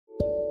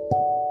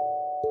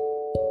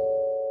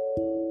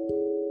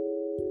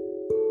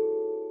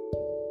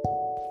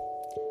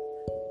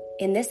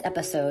In this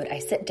episode, I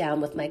sit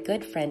down with my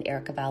good friend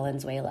Erica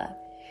Valenzuela.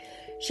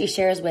 She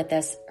shares with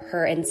us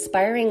her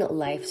inspiring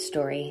life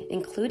story,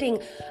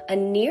 including a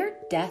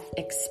near-death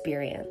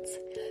experience.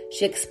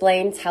 She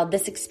explains how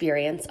this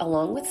experience,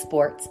 along with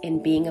sports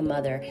and being a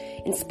mother,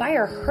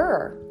 inspire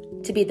her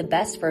to be the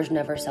best version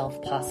of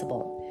herself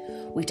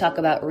possible. We talk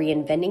about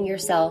reinventing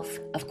yourself,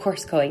 of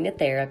course going to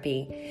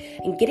therapy,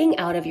 and getting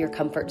out of your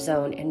comfort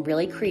zone and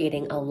really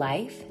creating a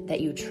life that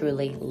you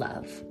truly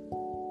love.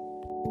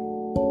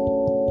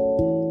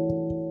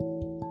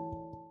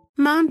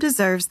 Mom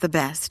deserves the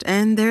best,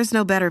 and there's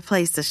no better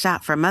place to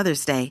shop for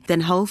Mother's Day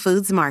than Whole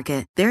Foods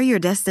Market. They're your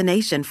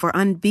destination for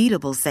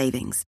unbeatable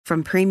savings,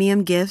 from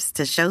premium gifts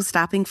to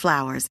show-stopping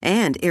flowers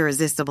and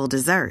irresistible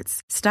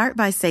desserts. Start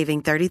by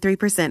saving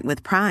 33%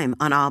 with Prime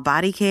on all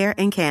body care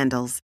and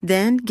candles.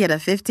 Then get a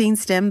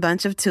 15-stem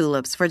bunch of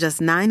tulips for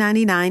just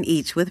 $9.99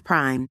 each with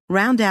Prime.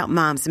 Round out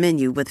Mom's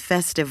menu with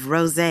festive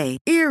rosé,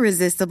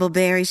 irresistible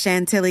berry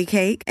chantilly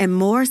cake, and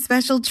more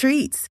special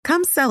treats.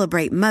 Come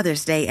celebrate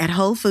Mother's Day at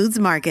Whole Foods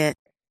Market.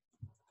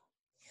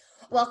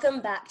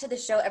 Welcome back to the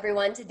show,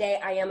 everyone. Today,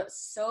 I am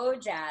so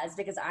jazzed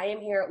because I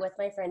am here with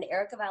my friend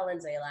Erica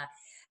Valenzuela.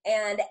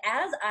 And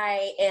as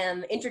I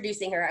am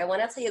introducing her, I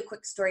want to tell you a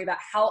quick story about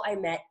how I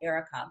met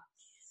Erica.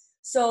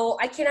 So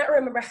I cannot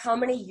remember how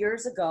many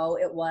years ago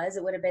it was.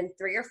 It would have been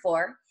 3 or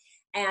 4.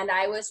 And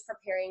I was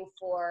preparing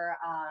for,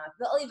 I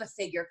believe, a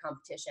figure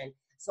competition.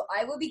 So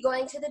I would be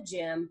going to the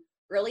gym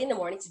early in the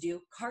morning to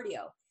do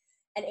cardio.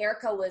 And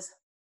Erica was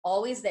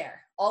always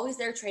there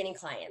training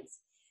clients.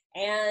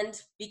 And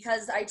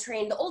because I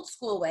trained the old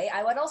school way,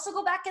 I would also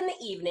go back in the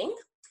evening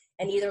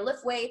and either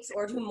lift weights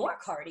or do more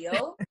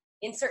cardio,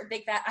 insert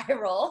big fat eye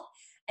roll.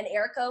 And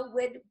Erica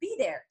would be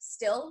there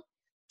still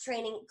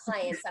training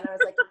clients. And I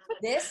was like,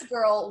 this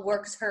girl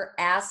works her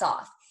ass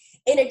off.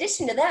 In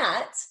addition to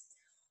that,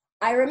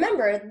 I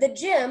remember the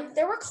gym,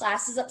 there were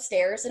classes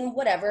upstairs and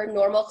whatever,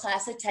 normal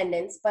class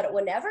attendance. But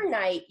whenever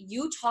night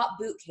you taught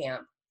boot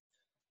camp,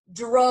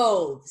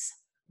 droves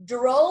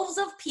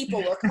of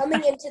people were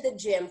coming into the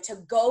gym to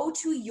go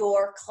to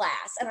your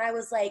class. And I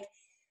was like,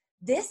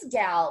 this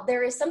gal,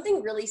 there is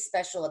something really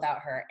special about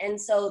her. And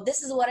so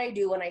this is what I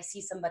do when I see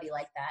somebody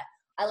like that.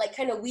 I like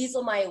kind of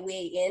weasel my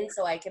way in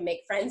so I can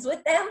make friends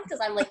with them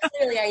because I'm like,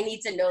 clearly I need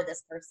to know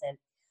this person.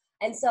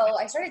 And so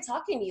I started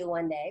talking to you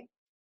one day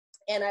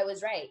and I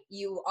was right.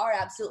 You are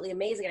absolutely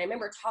amazing. And I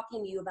remember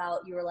talking to you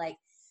about, you were like,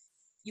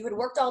 you had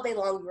worked all day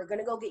long. You were going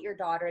to go get your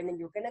daughter and then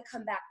you were going to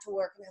come back to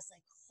work. And I was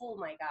like, oh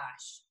my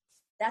gosh.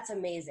 That's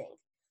amazing.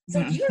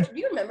 So do you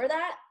remember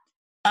that?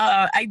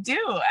 I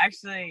do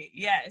actually.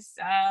 Yes.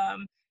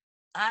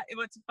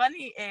 What's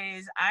funny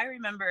is I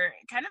remember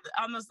kind of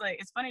almost like,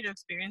 it's funny to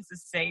experience the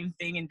same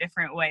thing in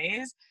different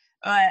ways,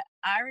 but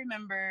I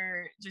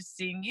remember just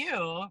seeing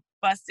you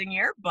busting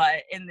your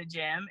butt in the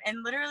gym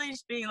and literally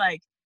just being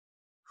like,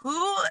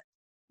 who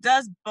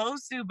does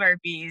BOSU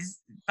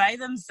burpees by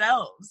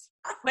themselves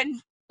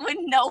when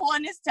no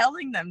one is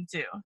telling them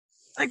to?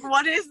 Like,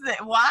 what is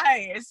it?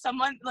 Why is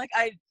someone like,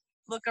 I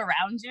look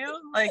around you,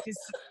 like, is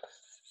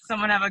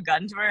someone have a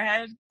gun to her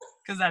head?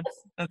 Because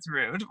that's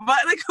rude. But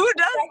like, who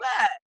does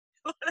that?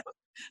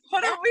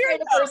 What a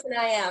weirdo person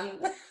I am.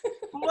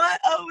 What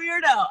a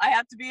weirdo. I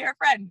have to be her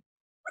friend.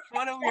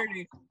 What a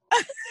weirdie.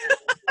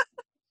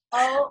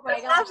 Oh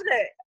my gosh. Loved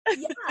it.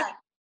 Yeah.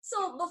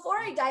 So before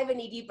I dive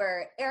any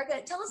deeper,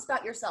 Erica, tell us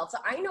about yourself. So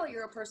I know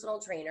you're a personal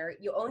trainer.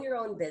 You own your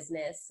own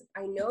business.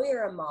 I know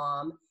you're a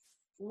mom.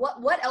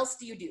 What else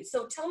do you do?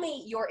 So tell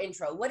me your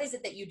intro. What is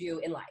it that you do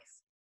in life?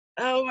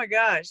 Oh my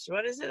gosh,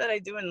 what is it that I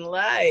do in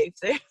life?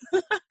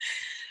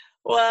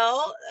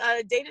 Well,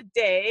 day to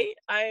day,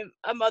 I'm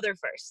a mother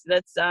first.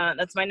 That's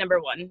my number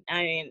one.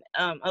 I mean,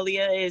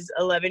 Aaliyah is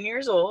 11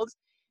 years old,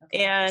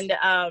 and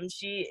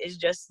she is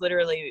just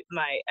literally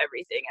my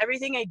everything.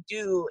 Everything I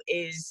do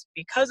is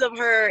because of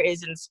her,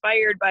 is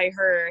inspired by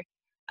her.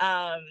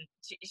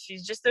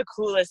 She's just the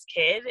coolest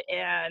kid,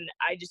 and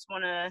I just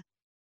want to,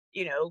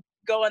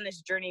 go on this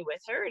journey with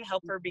her and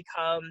help her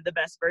become the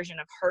best version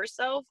of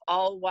herself,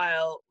 all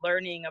while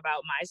learning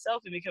about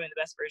myself and becoming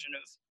the best version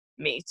of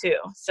me too.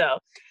 So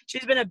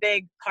she's been a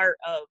big part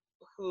of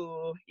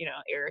who,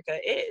 Erica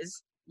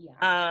is.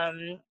 Yeah.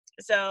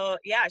 So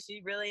yeah,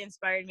 she really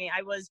inspired me.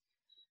 I was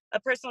a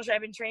personal trainer.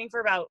 I've been training for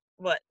about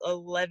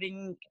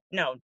 10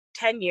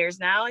 years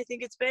now, I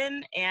think it's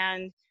been.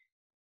 And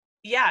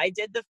yeah, I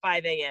did the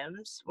 5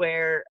 a.m.s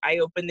where I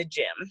opened the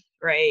gym,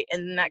 right?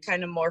 And that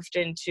kind of morphed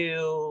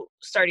into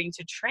starting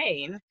to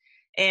train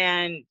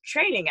and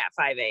training at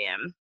 5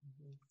 a.m.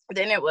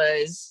 Then it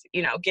was,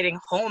 getting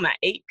home at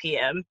 8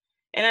 p.m.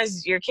 And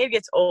as your kid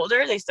gets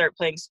older, they start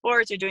playing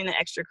sports or doing the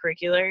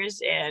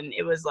extracurriculars. And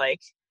it was like,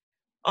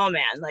 oh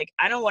man, like,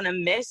 I don't want to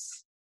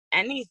miss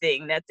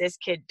anything that this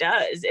kid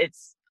does.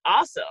 It's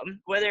awesome,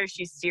 whether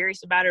she's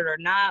serious about it or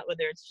not,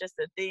 whether it's just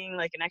a thing,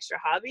 like an extra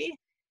hobby.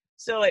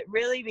 So it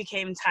really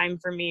became time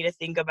for me to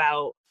think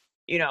about,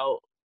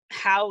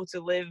 how to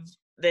live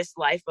this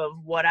life of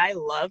what I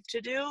love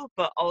to do,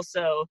 but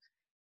also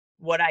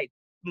what I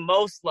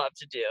most love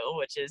to do,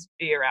 which is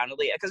be around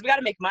Aaliyah, because we got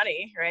to make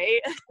money,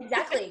 right?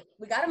 Exactly.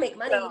 We got to make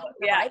money So, to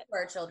provide for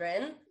our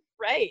children.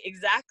 Right,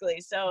 exactly.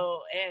 So,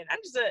 and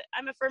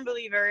I'm a firm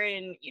believer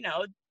in,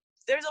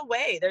 there's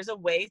a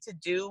way to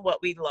do what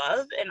we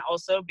love and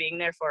also being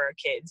there for our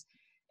kids.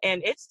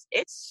 And it's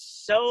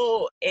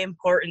so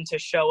important to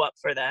show up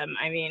for them.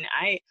 I mean,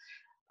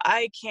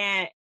 I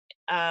can't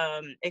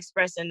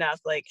express enough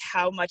like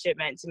how much it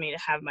meant to me to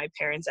have my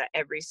parents at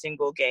every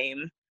single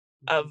game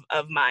of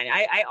mine.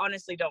 I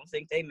honestly don't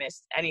think they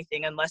missed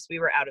anything unless we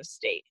were out of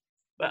state.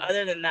 But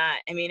other than that,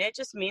 I mean, it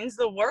just means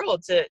the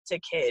world to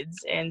kids.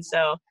 And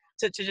so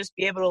to just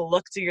be able to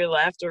look to your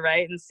left or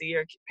right and see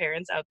your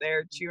parents out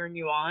there cheering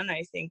you on,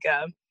 I think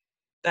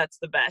that's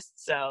the best.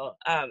 So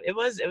it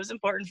was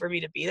important for me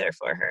to be there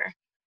for her.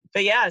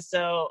 But yeah,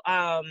 so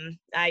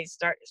I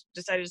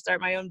decided to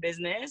start my own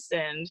business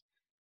and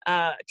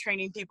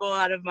training people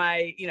out of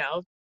my,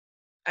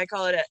 I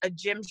call it a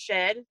gym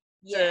shed,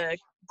 a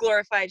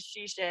glorified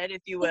she shed,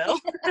 if you will.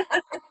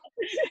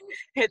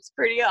 It's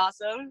pretty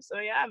awesome. So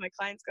yeah, my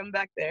clients come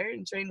back there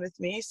and train with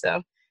me.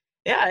 So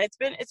yeah, it's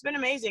been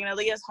amazing. And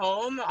Aaliyah's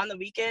home on the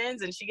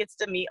weekends and she gets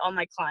to meet all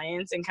my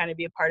clients and kind of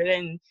be a part of it.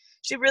 And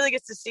she really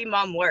gets to see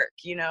mom work,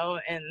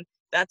 and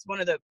that's one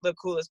of the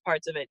coolest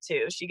parts of it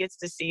too. She gets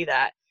to see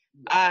that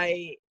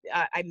I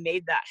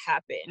made that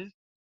happen.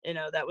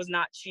 That was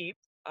not cheap.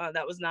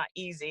 That was not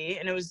easy.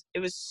 And it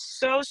was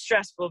so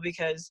stressful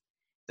because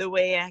the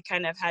way I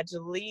kind of had to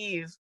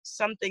leave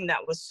something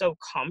that was so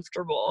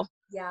comfortable.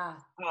 Yeah.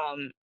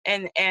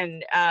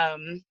 And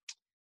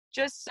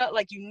just so,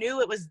 like, you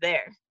knew it was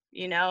there,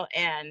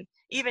 and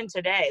even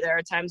today, there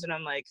are times when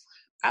I'm like,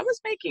 I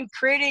was making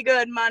pretty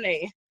good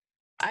money.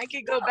 I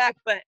could go back,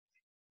 but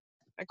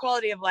my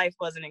quality of life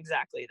wasn't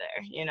exactly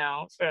there,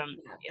 from,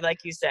 like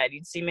you said,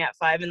 you'd see me at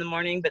 5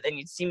 a.m, but then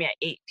you'd see me at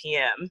 8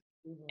 p.m.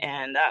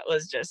 And that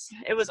was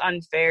it was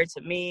unfair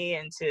to me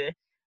and to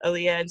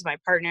Aaliyah and to my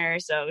partner.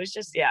 So it was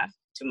just,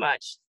 too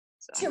much.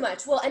 So. Too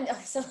much. Well, and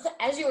so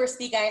as you were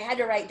speaking, I had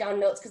to write down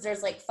notes because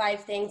there's like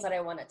 5 things that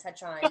I want to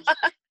touch on.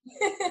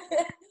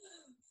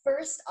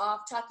 First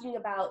off, talking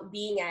about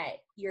being at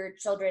your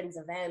children's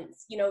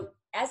events,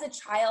 as a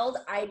child,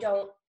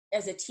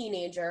 as a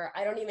teenager,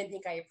 I don't even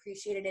think I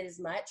appreciated it as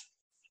much.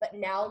 But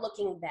now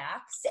looking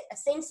back,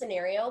 same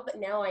scenario, but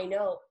now I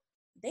know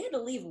they had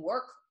to leave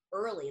work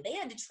early. They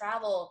had to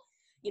travel,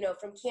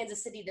 from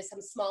Kansas City to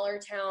some smaller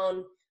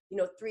town,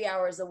 3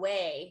 hours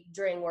away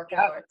during work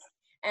hours.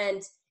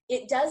 And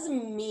it does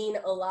mean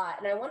a lot.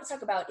 And I want to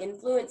talk about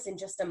influence in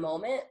just a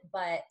moment,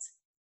 but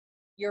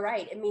you're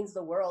right. It means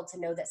the world to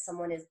know that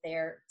someone is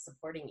there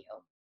supporting you.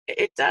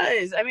 It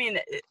does. I mean,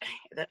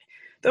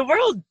 the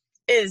world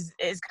is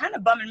kind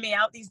of bumming me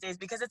out these days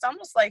because it's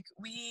almost like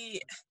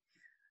we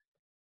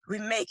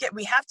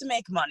have to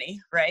make money,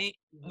 right?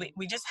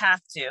 We just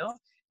have to.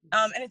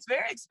 And it's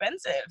very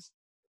expensive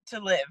to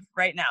live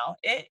right now.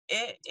 It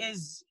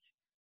is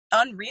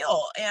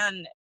unreal.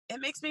 And it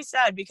makes me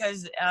sad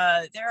because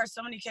there are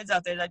so many kids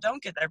out there that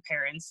don't get their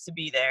parents to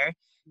be there.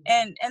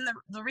 And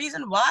the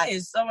reason why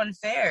is so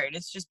unfair.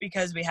 It's just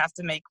because we have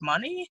to make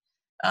money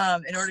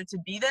in order to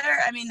be there.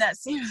 I mean, that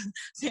seems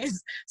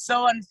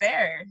so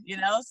unfair,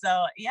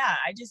 So yeah,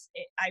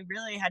 I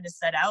really had to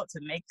set out to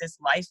make this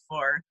life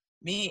for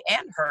me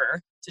and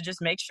her, to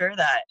just make sure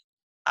that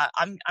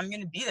I'm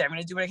going to be there. I'm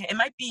going to do what I can. It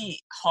might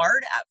be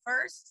hard at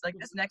first, like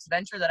this next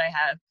venture that I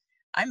have.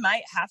 I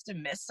might have to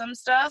miss some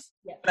stuff,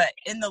 but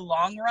in the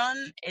long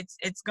run,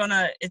 it's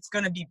gonna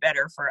be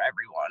better for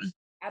everyone.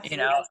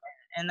 Absolutely.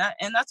 And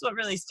that's what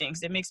really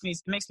stinks. It makes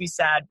me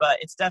sad, but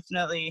it's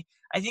definitely,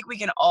 I think we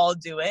can all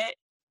do it.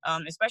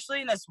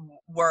 Especially in this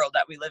world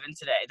that we live in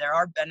today, there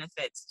are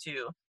benefits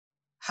to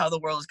how the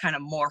world is kind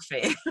of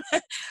morphing.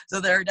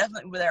 So there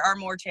are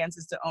more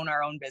chances to own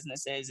our own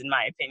businesses, in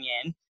my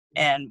opinion,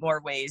 and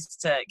more ways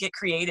to get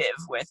creative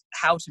with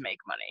how to make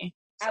money.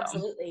 So.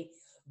 Absolutely.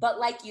 But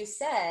like you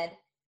said,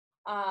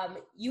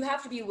 you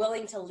have to be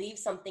willing to leave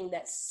something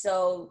that's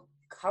so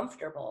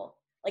comfortable.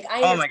 Like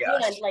I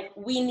understand, like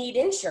we need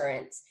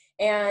insurance,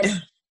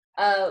 and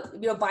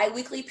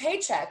biweekly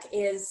paycheck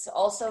is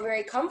also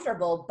very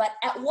comfortable. But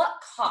at what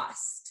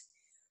cost?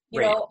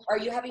 Are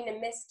you having to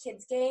miss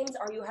kids' games?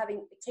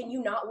 Can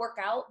you not work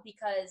out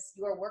because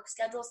your work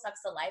schedule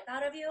sucks the life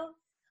out of you?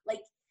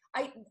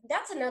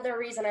 That's another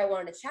reason I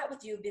wanted to chat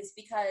with you, is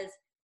because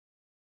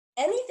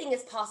anything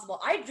is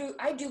possible. I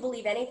do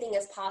believe anything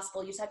is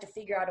possible. You just have to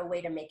figure out a way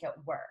to make it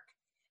work.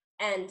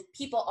 And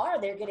people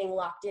they're getting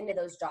locked into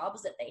those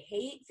jobs that they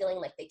hate, feeling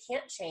like they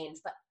can't change,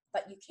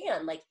 but you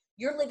can. Like,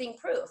 you're living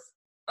proof.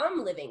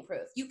 I'm living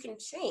proof. You can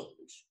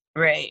change.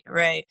 Right.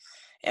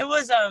 It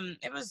was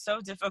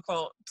so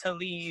difficult to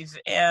leave.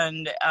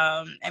 And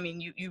I mean,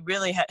 you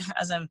really had,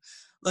 as I'm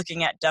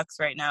looking at ducks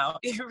right now,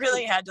 you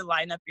really had to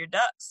line up your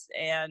ducks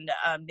and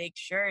make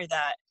sure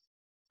that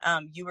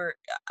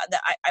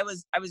I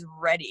was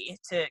ready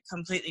to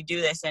completely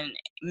do this. And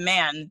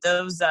man,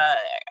 those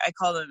I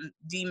call them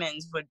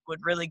demons would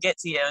really get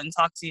to you and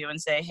talk to you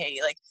and say, hey,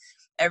 like,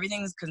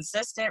 everything's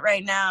consistent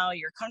right now.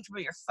 You're comfortable.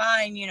 You're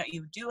fine. You know,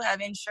 you do have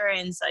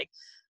insurance. Like,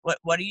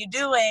 what are you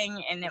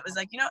doing? And it was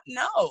like,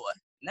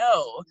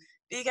 no,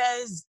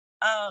 because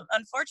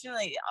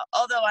unfortunately,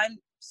 although I'm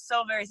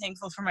so very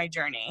thankful for my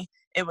journey,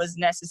 it was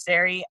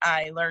necessary.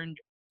 I learned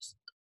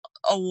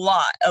a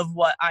lot of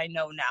what I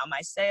know now,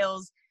 my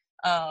sales,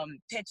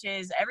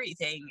 pitches,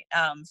 everything,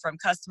 from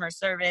customer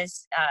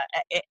service.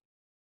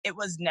 It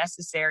was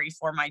necessary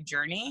for my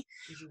journey.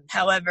 Mm-hmm.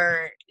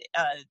 However,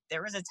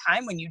 there was a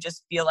time when you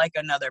just feel like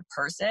another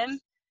person,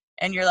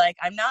 and you're like,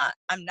 I'm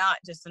not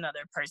just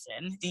another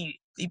person. The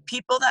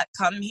people that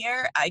come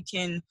here, I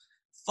can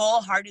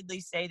full-heartedly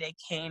say they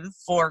came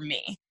for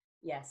me.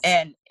 Yes.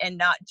 And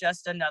not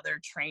just another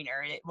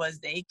trainer. It was,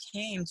 they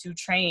came to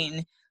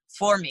train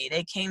for me.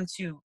 They came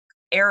to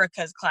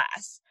Erica's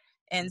class.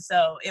 And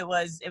so it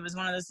was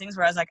one of those things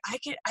where I was like, I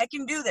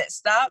can do this.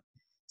 Stop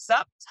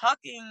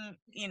talking,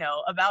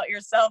 about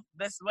yourself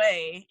this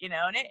way,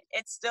 and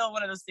it's still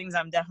one of those things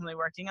I'm definitely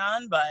working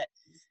on. But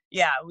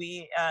yeah,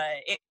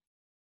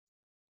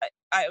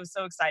 I was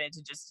so excited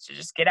to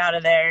just get out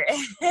of there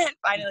and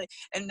finally,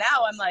 and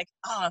now I'm like,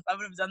 oh, if I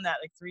would have done that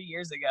like 3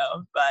 years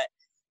ago, but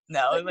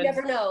no, you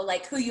never know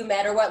like who you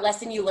met or what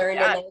lesson you learned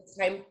in this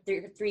time,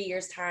 3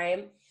 years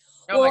time.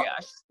 Oh my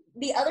gosh.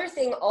 The other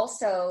thing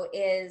also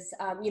is,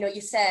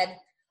 you said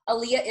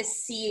Aaliyah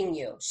is seeing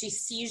you. She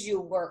sees you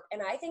work.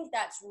 And I think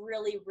that's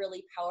really,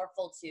 really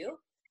powerful too,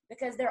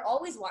 because they're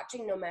always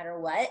watching no matter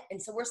what.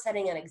 And so we're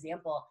setting an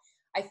example.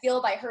 I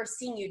feel by her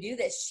seeing you do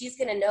this, she's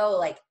going to know,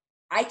 like,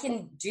 I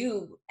can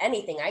do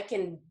anything. I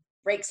can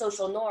break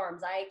social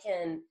norms. I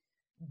can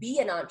be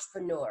an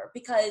entrepreneur.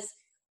 Because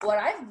what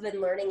I've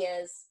been learning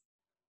is,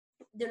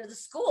 the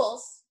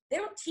schools, they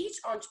don't teach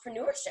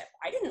entrepreneurship.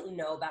 I didn't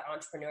know about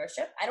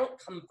entrepreneurship. I don't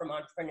come from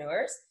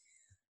entrepreneurs.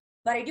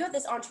 But I do have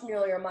this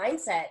entrepreneurial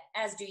mindset,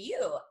 as do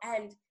you.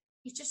 And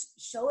it's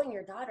just showing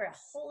your daughter a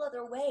whole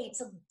other way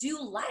to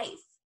do life.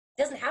 It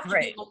doesn't have to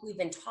be what we've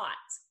been taught.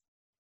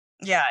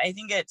 Yeah, I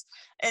think it's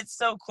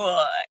so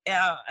cool.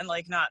 And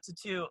like, not to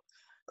toot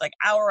like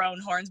our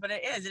own horns, but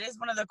it is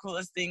one of the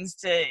coolest things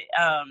to,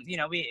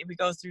 we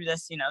go through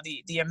this,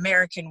 the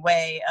American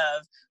way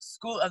of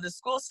the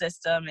school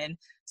system. And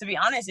to be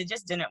honest, it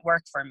just didn't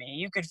work for me.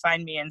 You could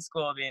find me in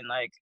school being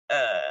like,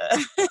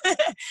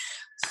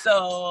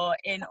 So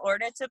in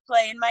order to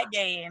play in my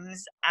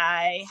games,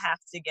 I have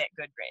to get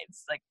good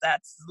grades. Like,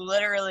 that's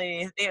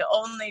literally the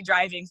only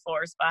driving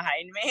force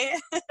behind me.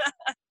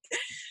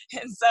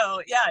 And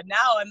so, yeah,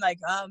 now I'm like,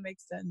 oh,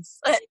 makes sense.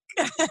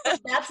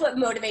 That's what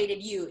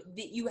motivated you.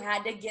 You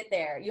had to get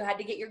there. You had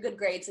to get your good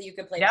grades so you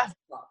could play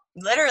basketball.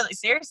 Literally,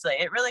 seriously,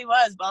 it really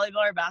was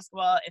volleyball or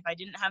basketball if I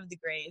didn't have the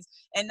grades.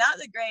 And not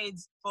the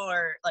grades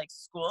for like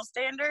school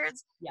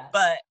standards,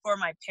 but for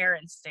my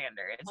parents'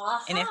 standards. Uh-huh.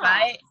 And if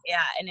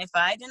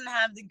I didn't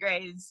have the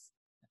grades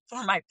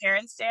for my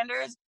parents'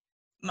 standards,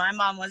 my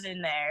mom was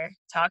in there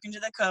talking to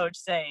the coach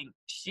saying,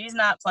 she's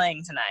not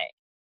playing tonight.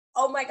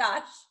 Oh my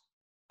gosh.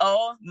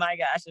 Oh my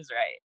gosh is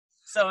right.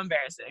 So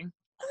embarrassing.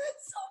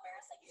 So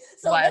embarrassing.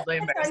 So wildly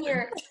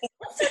embarrassing.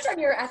 Let's touch on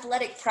your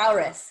athletic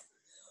prowess.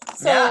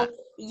 So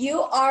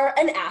you are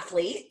an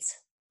athlete.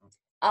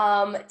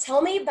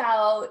 Tell me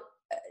about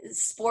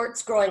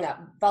sports growing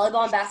up.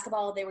 Volleyball and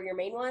basketball, they were your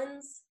main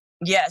ones?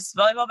 Yes,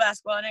 volleyball,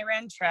 basketball, and I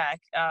ran track.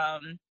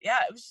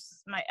 It was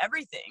just my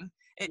everything.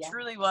 It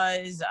truly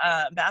was.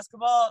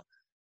 Basketball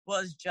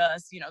was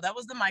just, that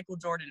was the Michael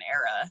Jordan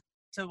era.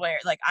 To where,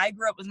 like, I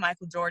grew up with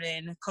Michael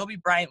Jordan. Kobe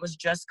Bryant was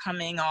just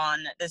coming on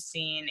the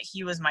scene.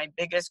 He was my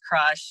biggest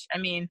crush. I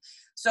mean,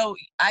 so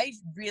I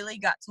really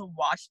got to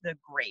watch the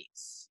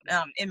greats,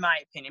 in my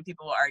opinion.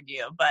 People will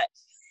argue, but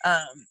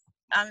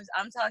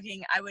I'm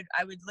talking, I would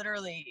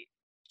literally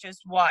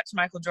just watch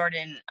Michael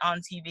Jordan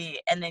on TV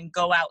and then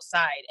go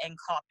outside and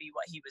copy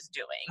what he was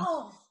doing.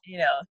 Oh.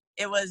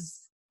 It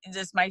was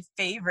just my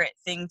favorite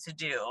thing to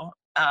do.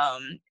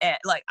 And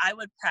like, I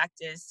would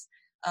practice.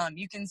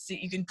 You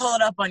can pull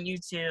it up on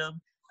YouTube,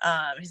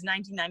 his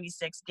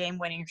 1996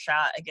 game-winning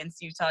shot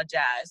against Utah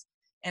Jazz.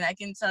 And I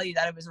can tell you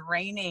that it was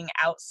raining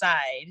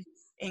outside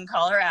in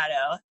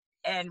Colorado.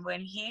 And when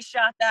he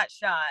shot that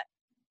shot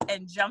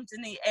and jumped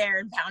in the air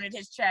and pounded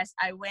his chest,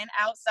 I went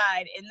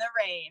outside in the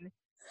rain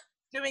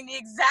doing the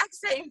exact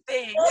same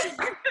thing.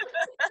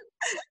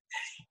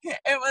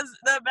 It was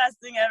the best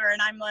thing ever.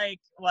 And I'm like,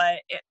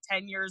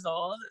 10 years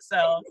old?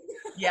 So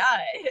yeah.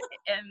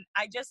 And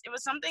it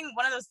was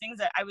one of those things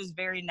that I was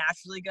very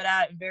naturally good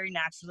at, very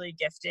naturally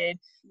gifted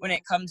when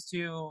it comes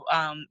to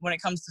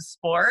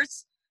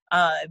sports.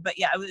 But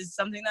yeah, it was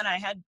something that I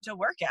had to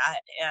work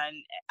at, and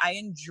I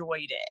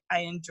enjoyed it. I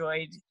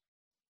enjoyed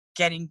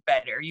getting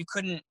better. You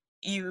couldn't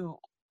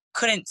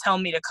tell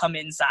me to come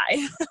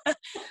inside.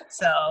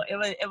 So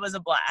it was a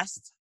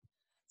blast.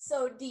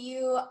 So do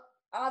you,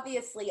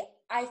 obviously,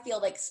 I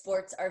feel like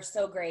sports are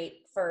so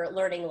great for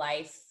learning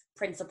life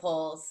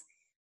principles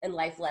and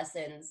life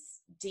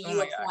lessons. Do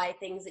you apply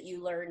things that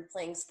you learned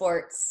playing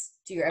sports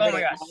to your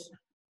everyday life?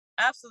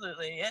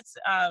 Absolutely. It's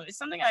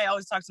something I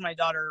always talk to my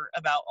daughter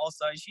about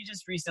also. She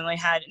just recently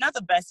had not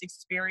the best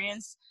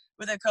experience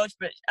with a coach,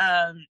 but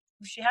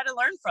she had to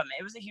learn from it.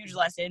 It was a huge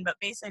lesson, but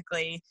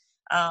basically,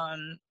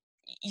 the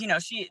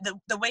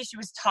way she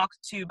was talked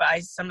to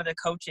by some of the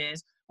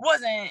coaches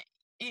wasn't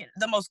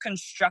the most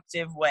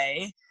constructive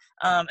way.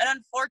 And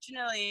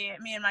unfortunately,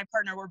 me and my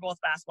partner, we're both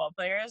basketball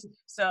players.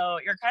 So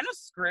you're kind of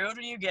screwed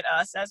when you get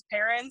us as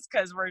parents,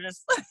 because we're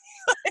just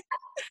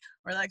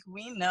we're like,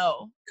 we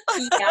know.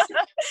 Yeah.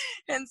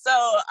 And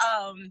so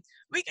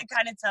we could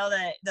kind of tell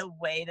that the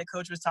way the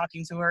coach was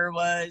talking to her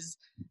was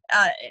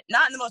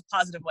not in the most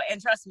positive way.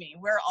 And trust me,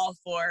 we're all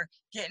for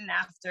getting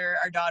after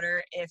our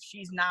daughter if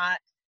she's not,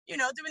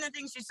 doing the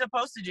things she's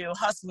supposed to do,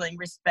 hustling,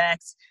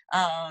 respect,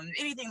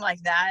 anything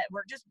like that.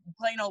 We're just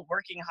plain old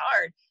working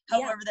hard.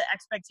 However, the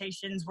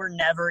expectations were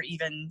never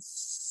even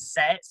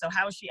set. So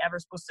how is she ever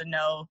supposed to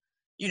know,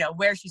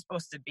 where she's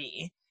supposed to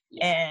be?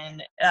 Yeah.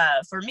 And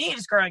for me,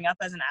 just growing up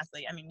as an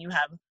athlete, I mean, you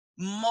have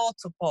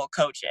multiple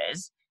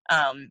coaches,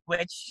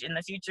 which in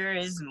the future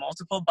is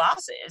multiple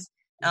bosses.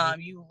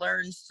 You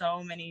learn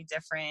so many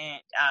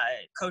different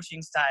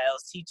coaching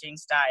styles, teaching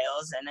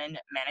styles, and then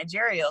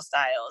managerial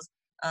styles.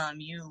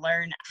 You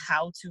learn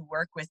how to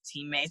work with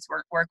teammates,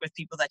 work with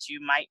people that you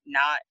might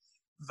not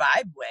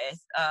vibe with,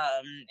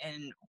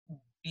 and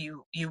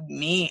you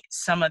meet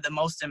some of the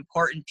most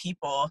important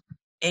people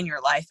in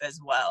your life as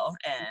well,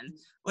 and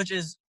which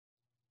is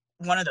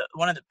one of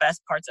the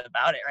best parts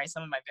about it, right?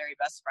 Some of my very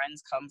best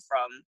friends come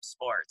from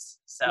sports,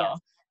 so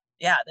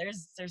yeah,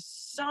 there's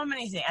so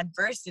many things.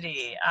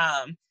 Adversity,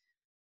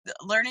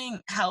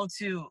 learning how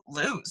to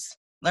lose,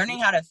 learning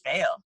how to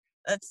fail.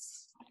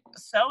 That's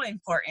so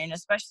important,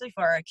 especially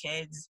for our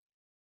kids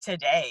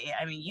today.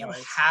 I mean, you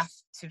have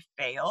to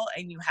fail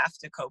and you have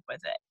to cope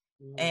with it.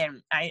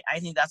 And I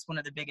think that's one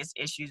of the biggest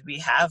issues we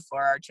have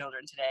for our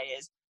children today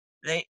is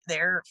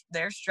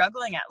they're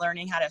struggling at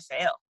learning how to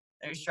fail.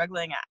 They're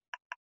struggling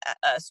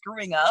at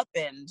screwing up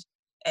and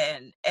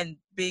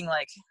being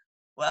like,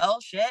 well,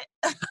 shit,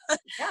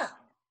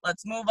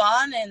 let's move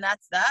on. And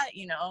that's that,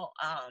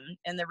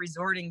 and they're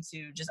resorting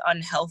to just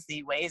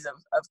unhealthy ways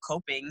of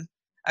coping.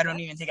 I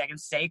don't even think I can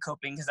say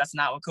coping because that's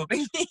not what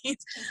coping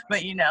means.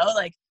 But,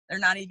 like they're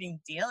not even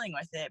dealing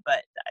with it.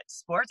 But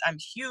sports, I'm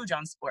huge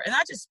on sport. And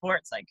not just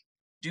sports, like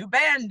do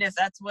band if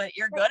that's what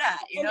you're good at.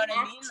 You know what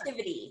I mean?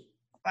 Activity.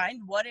 Like,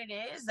 find what it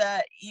is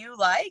that you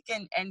like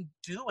and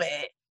do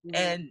it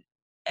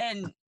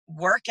and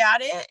work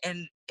at it.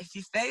 And if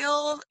you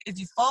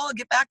fall,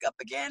 get back up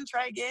again,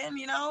 try again,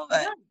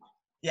 But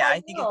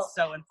I think it's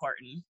so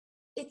important.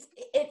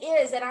 It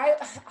is, and I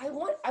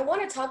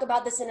want to talk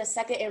about this in a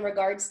second in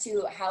regards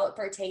to how it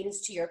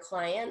pertains to your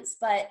clients,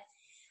 but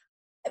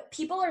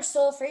people are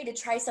so afraid to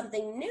try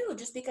something new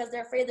just because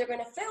they're afraid they're going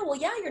to fail. Well,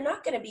 yeah, you're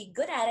not going to be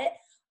good at it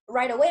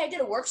right away. I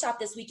did a workshop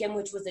this weekend,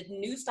 which was a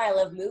new style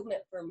of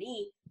movement for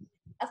me.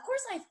 Of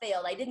course I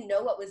failed. I didn't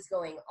know what was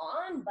going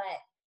on, but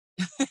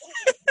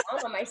I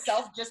was on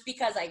myself just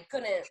because I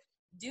couldn't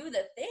do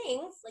the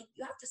things. Like,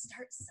 you have to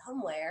start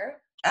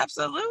somewhere.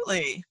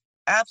 Absolutely.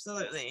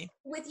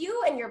 With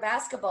you and your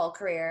basketball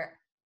career,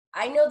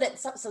 I know that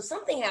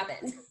something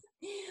happened.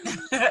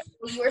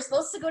 You were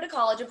supposed to go to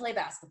college and play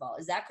basketball.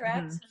 Is that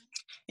correct? Mm-hmm.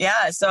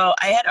 Yeah. So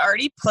I had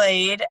already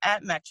played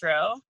at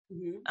Metro.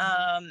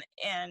 Mm-hmm.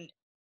 And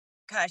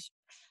gosh,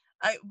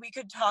 we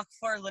could talk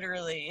for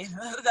literally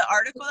the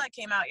article that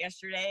came out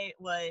yesterday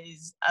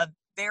was a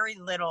very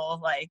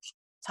little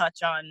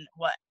touch on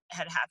what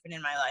had happened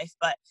in my life,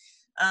 but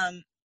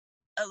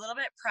a little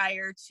bit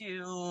prior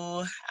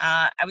to,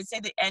 I would say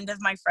the end of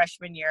my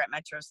freshman year at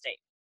Metro State,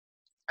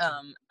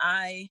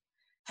 I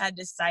had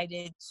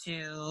decided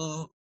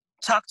to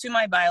talk to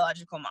my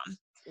biological mom.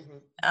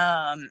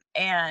 Mm-hmm.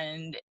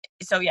 And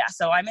so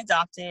I'm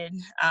adopted.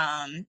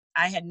 I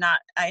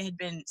had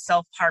been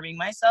self-harming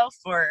myself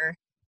for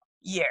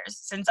years,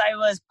 since I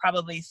was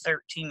probably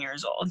 13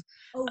 years old.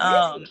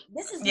 Oh, really?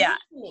 This is new to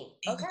me.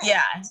 Okay.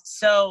 Yeah.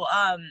 So,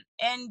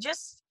 and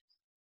just,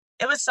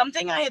 it was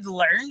something I had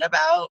learned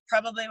about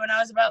probably when I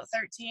was about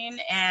 13,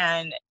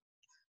 and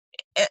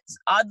it's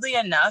oddly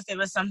enough, it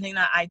was something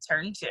that I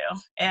turned to,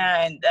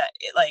 and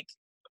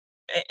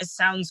it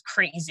sounds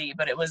crazy,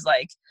 but it was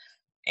like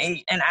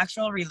an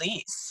actual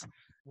release.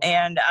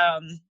 And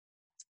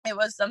it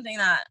was something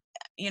that,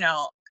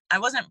 I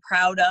wasn't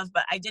proud of,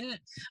 but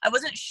I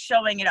wasn't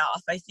showing it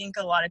off. I think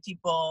a lot of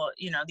people,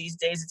 these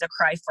days it's a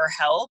cry for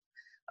help.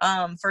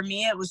 For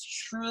me, it was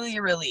truly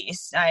a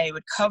release. I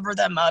would cover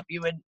them up.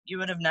 You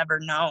would have never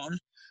known.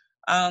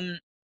 And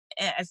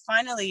I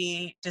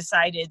finally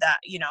decided that,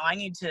 I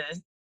need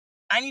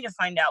to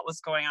find out what's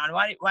going on.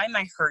 Why am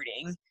I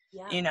hurting?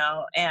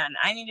 Yeah. And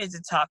I needed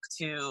to talk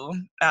to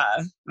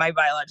my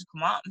biological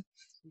mom,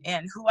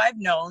 and who I've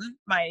known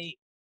my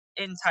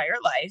entire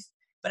life,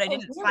 but I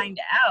didn't find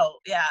out.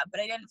 Yeah, but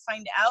I didn't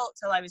find out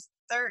till I was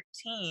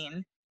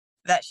 13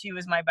 that she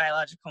was my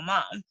biological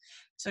mom.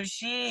 So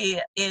she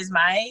is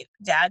my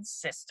dad's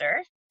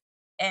sister,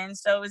 and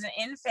so it was an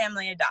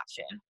in-family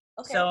adoption.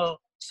 Okay.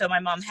 So my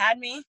mom had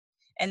me,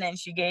 and then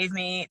she gave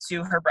me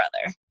to her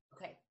brother.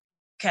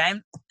 Okay.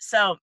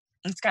 So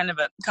it's kind of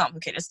a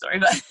complicated story,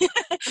 but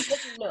I'm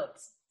taking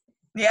notes.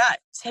 Yeah,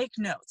 take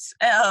notes.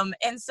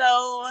 And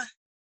so,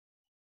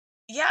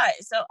 yeah,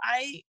 so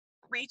I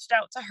reached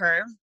out to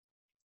her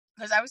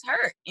because I was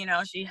hurt. You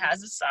know, she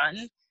has a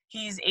son.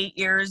 He's 8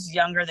 years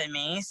younger than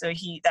me, so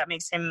that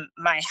makes him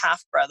my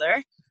half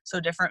brother, so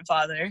different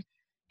father.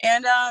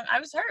 And I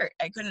was hurt.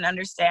 I couldn't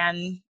understand,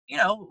 you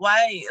know,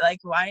 why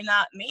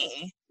not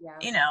me? Yeah.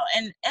 You know,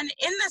 and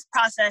in this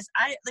process,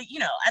 I like, you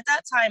know, at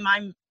that time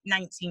I'm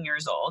 19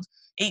 years old,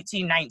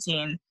 18,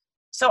 19.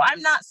 So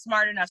I'm not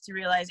smart enough to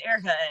realize,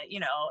 Erica, you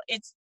know,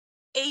 it's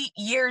 8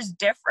 years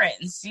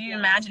difference. Do you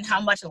imagine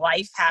how much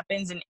life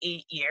happens in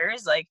 8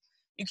 years? Like,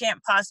 you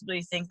can't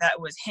possibly think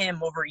that was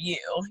him over you,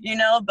 you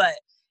know, but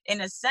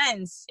in a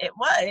sense it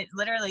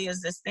literally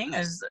is this thing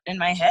is in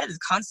my head is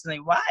constantly,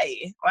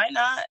 why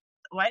not,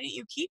 why didn't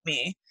you keep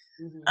me?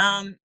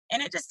 And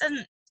it just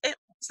doesn't,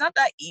 it's not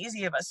that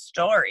easy of a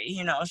story,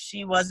 you know.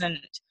 She wasn't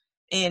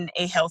in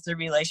a healthy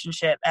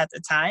relationship at the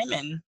time,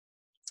 and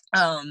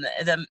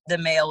the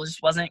male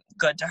just wasn't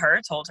good to her,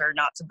 told her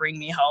not to bring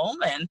me home,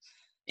 and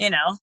you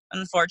know,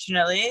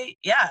 unfortunately,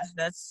 yeah,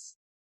 that's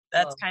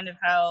kind of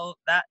how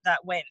that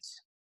went.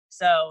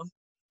 So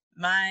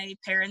my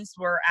parents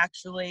were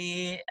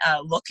actually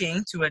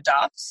looking to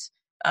adopt,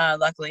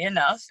 luckily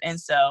enough, and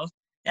so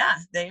yeah,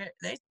 they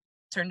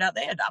turned out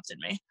they adopted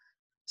me.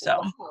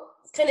 So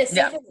it's kind of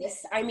yeah,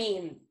 synchronous. I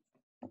mean,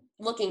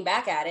 looking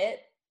back at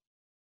it,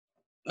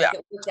 yeah,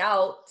 it worked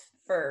out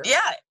for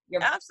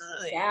your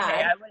absolutely. dad.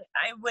 Hey,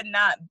 I would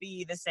not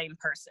be the same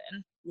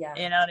person. Yeah,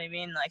 you know what I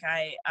mean. Like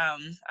I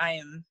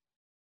am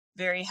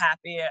very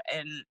happy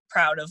and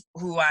proud of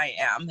who I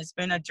am. It's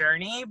been a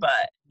journey,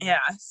 but yeah.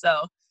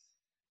 So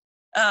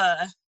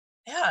yeah,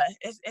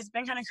 it's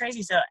been kind of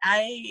crazy. So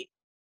I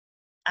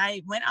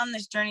went on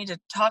this journey to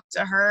talk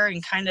to her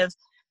and kind of,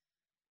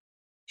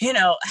 you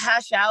know,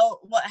 hash out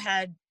what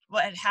had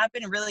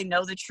happened and really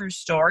know the true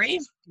story.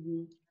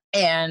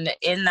 And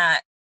in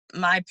that,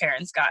 my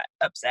parents got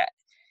upset,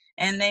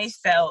 and they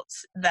felt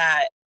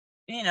that,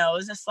 you know, it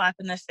was a slap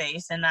in the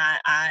face and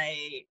that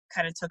I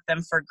kind of took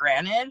them for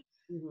granted.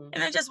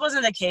 And it just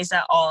wasn't the case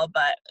at all.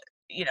 But,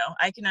 you know,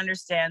 I can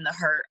understand the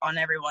hurt on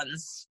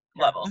everyone's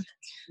level.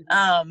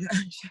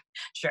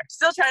 Sure.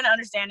 Still trying to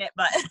understand it,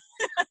 but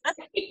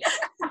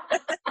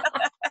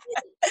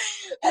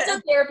that's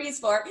what therapy's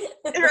for.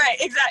 Right,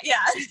 exactly.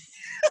 Yeah.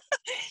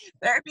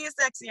 Therapy is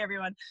sexy,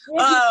 everyone.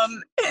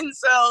 And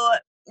so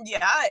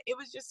yeah, it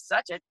was just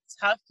such a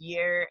tough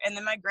year. And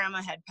then my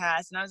grandma had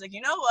passed, and I was like,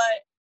 you know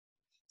what?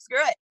 Screw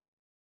it.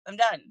 I'm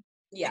done.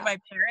 Yeah. Like, my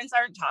parents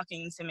aren't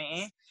talking to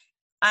me.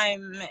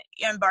 I'm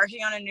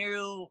embarking on a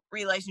new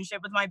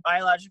relationship with my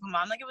biological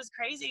mom. Like, it was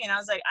crazy. And I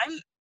was like,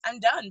 I'm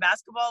done.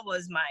 Basketball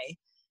was my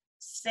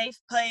safe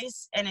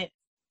place, and it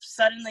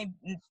suddenly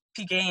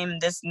became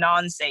this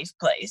non-safe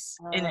place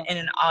in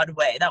an odd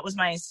way. That was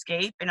my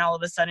escape, and all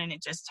of a sudden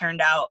it just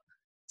turned out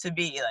to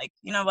be like,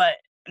 you know what?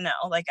 No,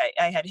 like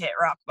I had hit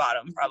rock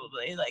bottom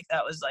probably. Like,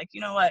 that was like, you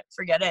know what?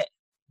 Forget it.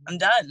 I'm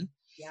done.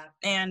 Yeah.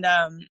 And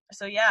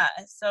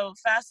so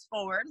fast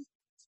forward,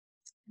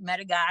 met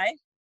a guy,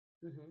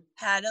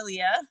 had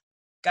Aaliyah,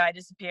 guy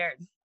disappeared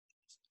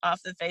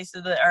off the face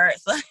of the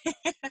earth.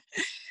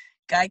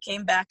 Guy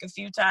came back a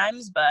few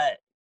times, but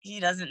he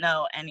doesn't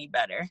know any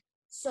better.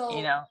 So,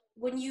 you know,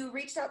 when you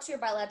reached out to your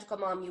biological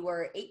mom, you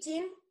were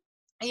 18?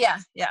 Yeah.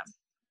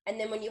 And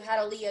then when you had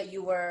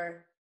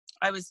Aaliyah,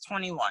 I was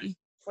 21.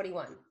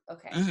 21.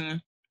 Okay.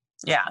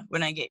 Yeah,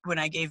 when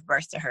I gave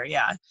birth to her,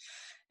 yeah.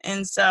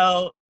 And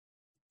so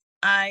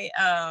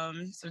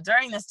so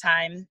during this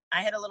time,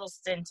 I had a little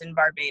stint in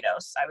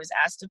Barbados. I was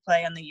asked to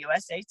play on the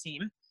USA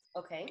team.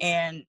 Okay.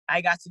 And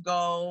I got to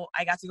go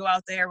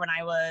out there when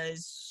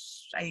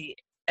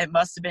it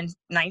must have been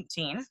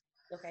 19.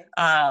 Okay.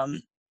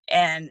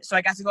 And so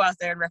I got to go out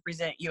there and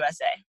represent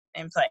USA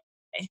and play.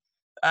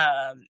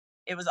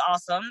 It was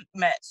awesome.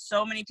 Met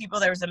so many people.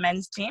 There was a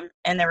men's team,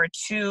 and there were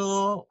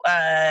two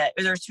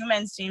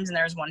men's teams, and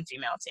there was one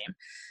female team.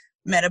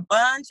 Met a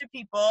bunch of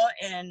people,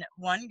 and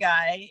one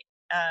guy,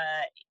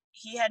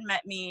 he had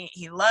met me.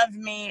 He loved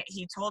me.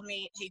 He told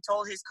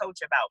his coach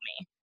about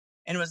me,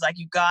 and was like,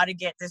 "You got to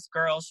get this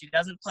girl. She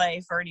doesn't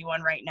play for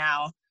anyone right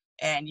now,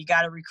 and you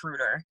got to recruit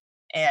her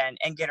and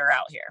get her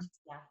out here."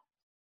 Yeah.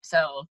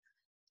 So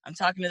I'm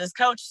talking to this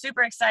coach,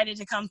 super excited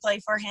to come play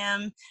for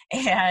him.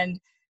 And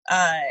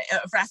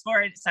fast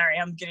forward, sorry,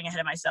 I'm getting ahead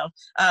of myself.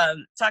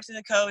 Talk to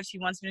the coach. He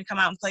wants me to come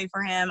out and play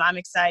for him. I'm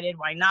excited.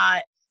 Why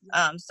not?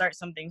 Start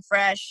something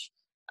fresh.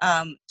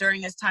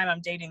 During this time,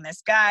 I'm dating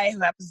this guy who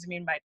happens to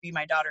be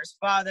my daughter's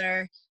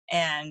father.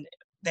 And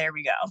there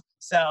we go.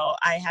 So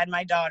I had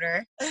my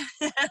daughter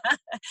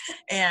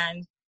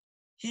and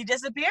he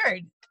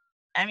disappeared.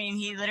 I mean,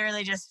 he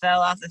literally just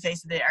fell off the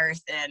face of the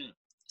earth. And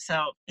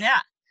so,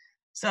 yeah.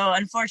 So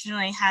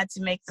unfortunately, had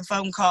to make the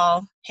phone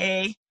call.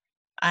 Hey,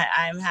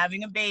 I'm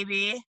having a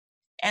baby.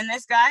 And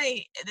this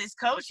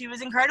coach, he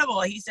was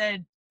incredible. He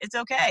said, it's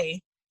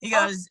okay. He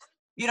goes,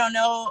 you don't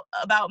know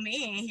about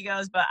me. He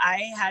goes, but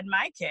I had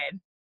my kid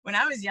when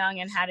I was young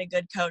and had a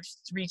good coach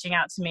reaching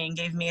out to me and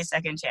gave me a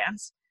second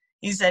chance.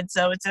 He said,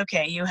 so it's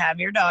okay. You have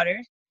your daughter.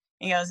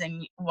 He goes,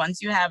 and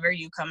once you have her,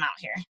 you come out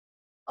here.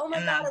 Oh my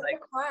And God, I I'm was gonna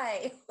like,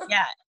 cry.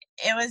 yeah,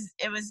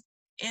 it was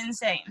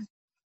insane.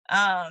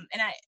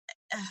 And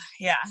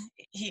yeah,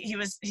 he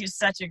was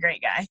such a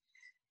great guy.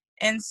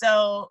 And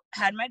so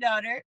had my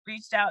daughter,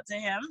 reached out to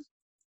him,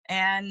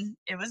 and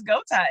it was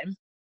go time,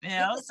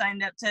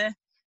 signed up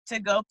to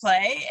go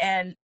play.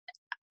 And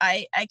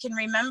I can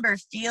remember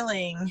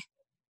feeling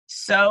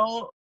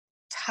so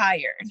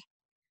tired.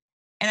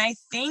 And I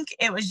think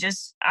it was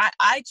just,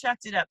 I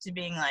chucked it up to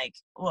being like,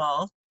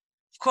 well,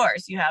 of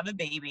course, you have a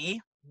baby.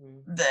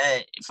 Mm-hmm.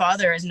 The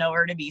father is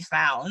nowhere to be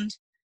found.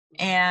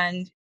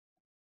 And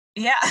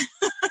yeah.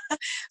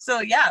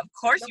 So yeah, of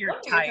course you're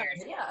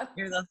tired. Yeah.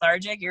 You're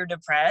lethargic, you're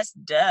depressed,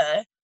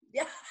 duh.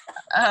 Yeah.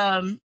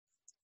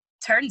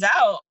 Turns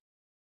out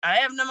I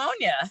have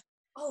pneumonia.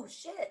 Oh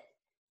shit.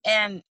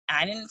 And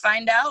I didn't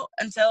find out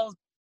until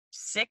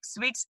 6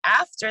 weeks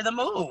after the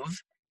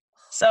move.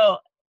 So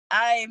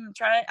I'm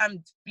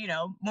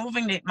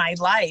moving to my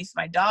life,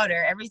 my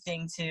daughter,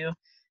 everything to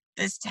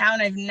this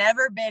town I've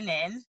never been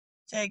in,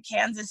 to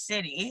Kansas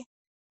City.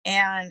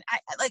 And I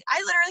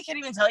literally can't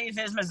even tell you if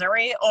it was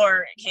Missouri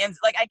or Kansas.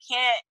 Like I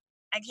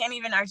can't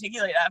even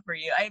articulate that for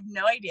you. I have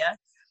no idea.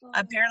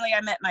 Apparently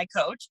I met my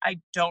coach. I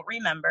don't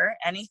remember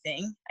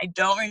anything. I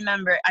don't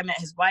remember. I met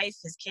his wife,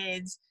 his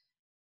kids.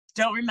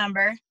 Don't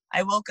remember.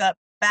 I woke up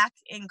back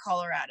in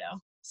Colorado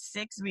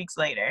 6 weeks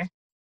later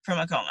from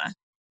a coma.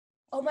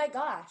 Oh my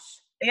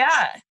gosh.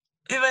 Yeah.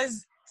 It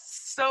was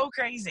so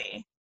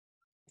crazy.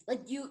 Like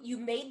you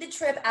made the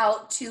trip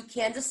out to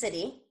Kansas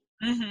City.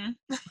 Mm-hmm.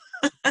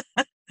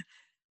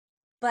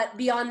 But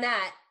beyond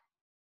that,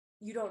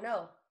 you don't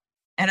know.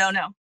 I don't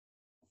know.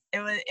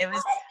 It was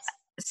what?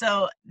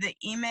 So the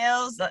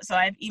emails, so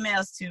I have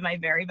emails to my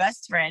very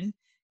best friend,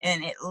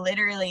 and it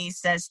literally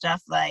says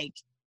stuff like,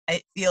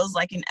 it feels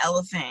like an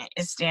elephant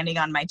is standing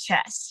on my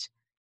chest.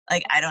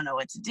 Like, I don't know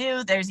what to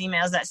do. There's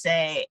emails that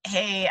say,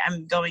 hey,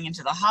 I'm going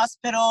into the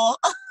hospital.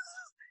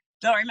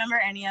 Don't remember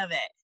any of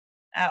it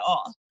at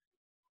all.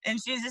 And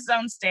she's just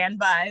on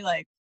standby,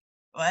 like,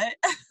 what?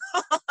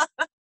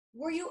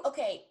 Were you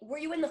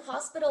in the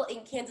hospital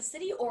in Kansas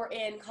City or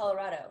in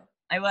Colorado?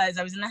 I was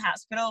in the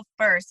hospital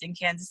first in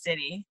Kansas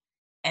City,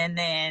 and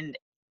then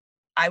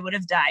I would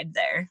have died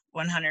there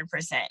 100%.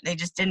 They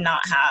just did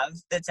not have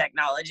the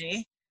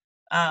technology.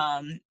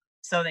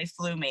 So they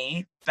flew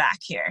me back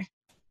here.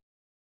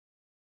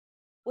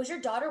 Was your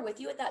daughter with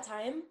you at that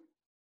time?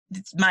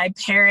 My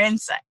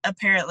parents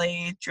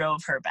apparently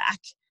drove her back.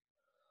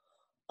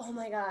 Oh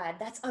my God,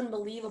 that's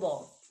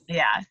unbelievable.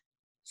 Yeah.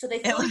 So they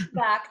flew you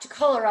back to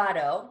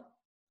Colorado.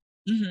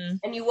 Mm-hmm.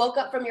 And you woke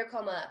up from your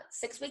coma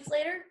 6 weeks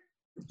later?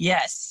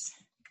 Yes.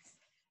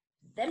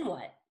 Then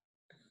what?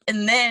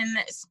 And then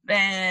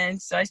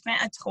I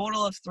spent a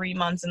total of 3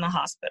 months in the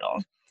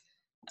hospital.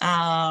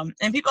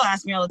 And people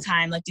ask me all the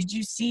time, like, did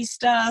you see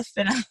stuff?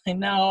 And I'm like,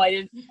 no,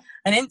 I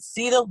didn't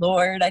see the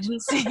Lord. I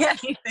didn't see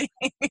anything.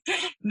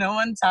 No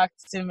one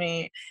talked to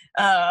me.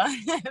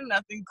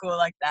 Nothing cool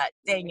like that.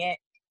 Dang it.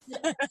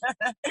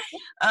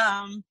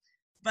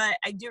 But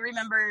I do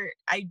remember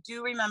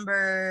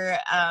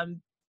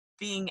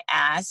being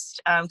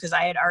asked, because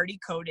I had already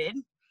coded,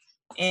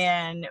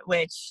 and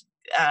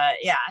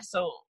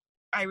so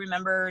I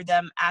remember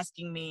them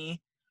asking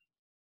me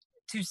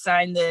to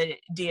sign the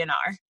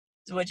DNR,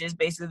 which is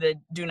basically the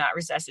do not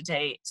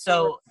resuscitate.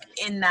 So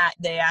in that,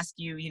 they ask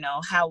you,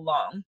 how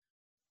long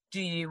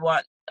do you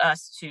want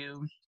us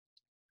to,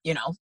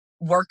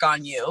 work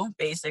on you,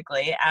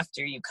 basically,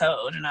 after you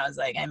code. And I was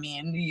like, I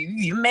mean,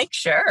 you make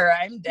sure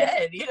I'm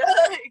dead, Be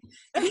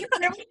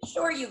really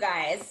sure, you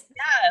guys.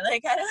 Yeah,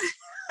 like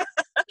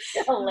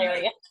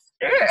hilarious.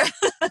 Sure.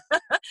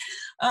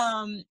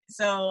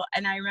 So,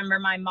 and I remember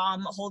my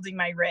mom holding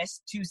my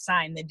wrist to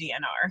sign the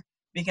DNR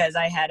because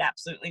I had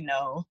absolutely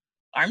no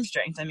arm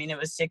strength. I mean, it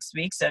was 6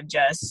 weeks of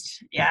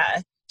just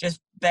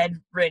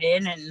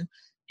bedridden and,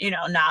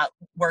 not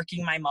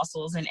working my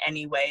muscles in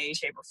any way,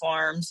 shape, or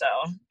form. So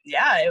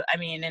yeah, I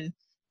mean, and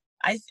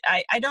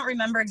I don't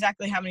remember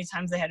exactly how many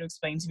times they had to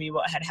explain to me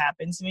what had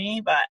happened to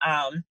me, but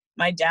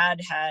my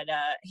dad had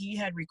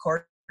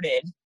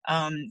recorded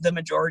the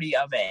majority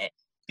of it,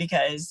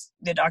 because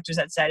the doctors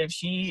had said if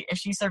she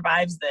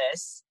survives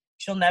this,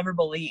 she'll never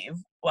believe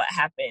what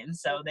happened.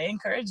 So they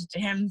encouraged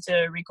him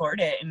to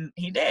record it, and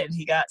he did.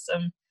 He got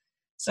some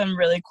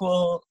really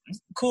cool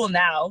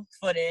now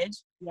footage.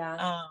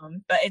 Yeah.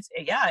 But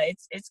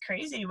it's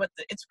crazy what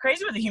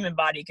the human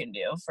body can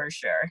do, for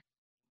sure.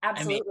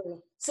 Absolutely. I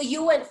mean, so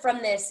you went from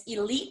this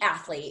elite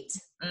athlete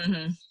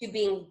mm-hmm. to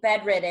being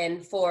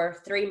bedridden for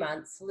 3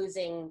 months,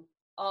 losing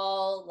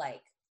all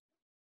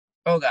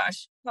oh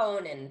gosh,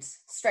 tone and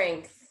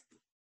strength.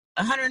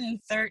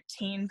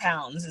 113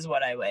 pounds is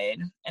what I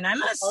weighed, and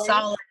I'm a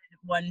solid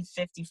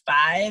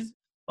 155.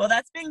 Well,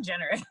 that's being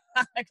generous.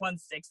 Like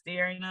 160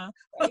 right now.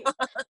 Right.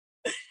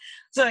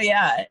 So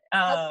yeah.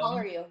 How tall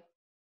are you?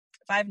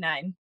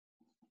 5'9".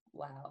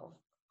 Wow,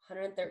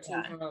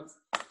 113 pounds.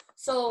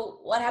 So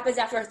what happens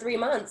after 3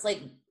 months?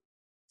 Like,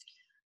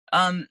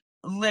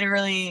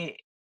 literally,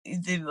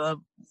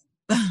 the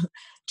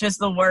just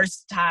the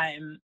worst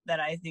time that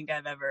I think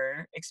I've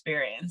ever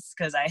experienced,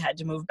 because I had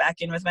to move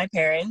back in with my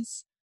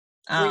parents.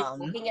 Were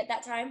you working at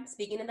that time,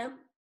 speaking to them?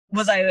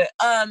 Was I?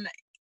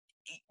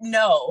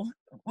 No.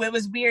 It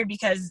was weird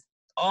because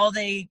all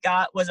they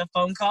got was a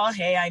phone call.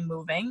 Hey, I'm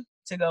moving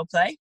to go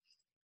play.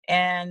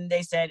 And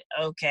they said,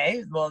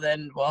 okay, well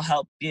then we'll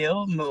help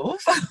you move.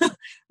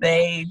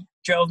 They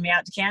drove me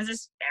out to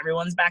Kansas.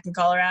 Everyone's back in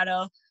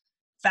Colorado.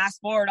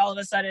 Fast forward, all of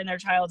a sudden their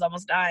child's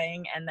almost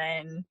dying. And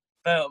then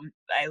boom,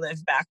 I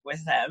lived back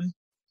with them.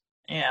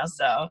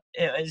 So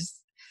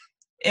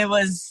it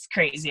was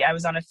crazy. I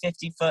was on a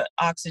 50-foot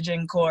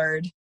oxygen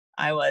cord.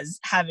 I was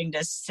having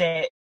to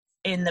sit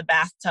in the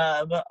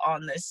bathtub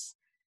on this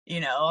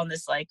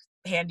like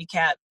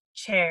handicap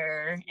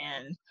chair,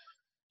 and,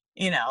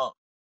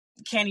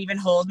 can't even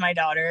hold my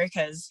daughter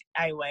because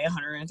I weigh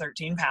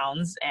 113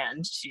 pounds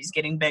and she's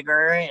getting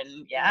bigger.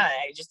 And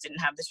I just didn't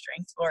have the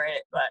strength for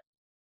it. But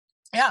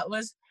it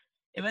was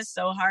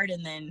so hard.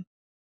 And then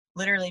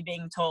literally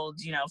being told,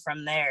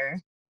 from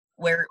there,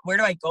 where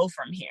do I go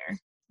from here?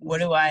 What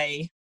do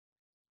I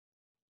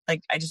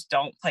just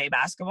don't play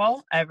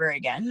basketball ever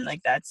again.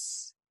 Like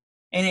that's,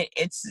 and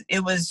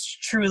it was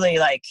truly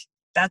like,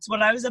 that's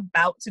what I was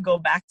about to go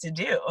back to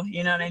do.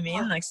 You know what I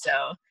mean? Like,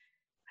 so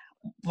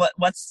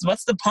what's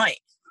the point?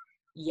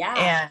 Yeah.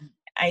 And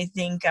I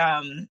think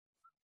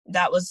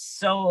that was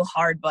so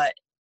hard, but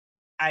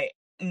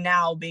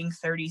now being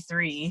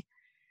 33,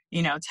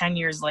 10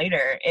 years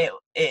later, it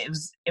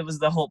was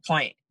the whole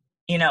point.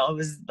 It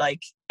was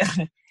like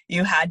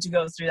you had to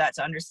go through that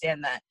to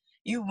understand that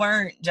you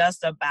weren't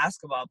just a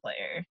basketball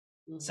player.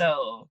 Mm-hmm.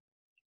 So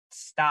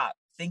stop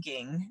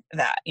thinking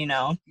that,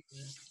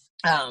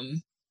 Mm-hmm.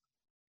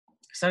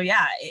 So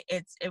yeah,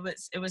 it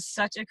was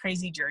such a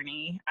crazy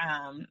journey.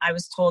 I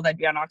was told I'd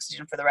be on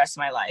oxygen for the rest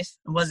of my life.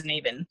 It wasn't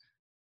even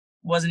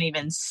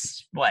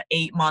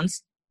 8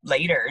 months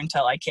later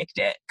until I kicked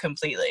it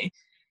completely.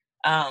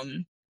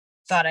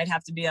 Thought I'd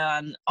have to be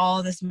on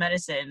all this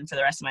medicine for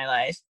the rest of my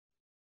life.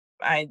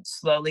 I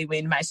slowly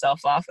weaned myself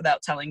off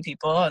without telling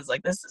people. I was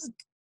like, this is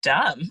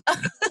dumb.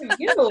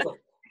 You.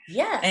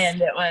 Yes.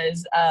 And it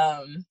was,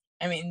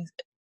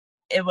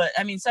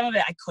 some of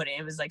it I couldn't.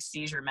 It was like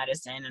seizure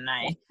medicine and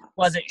I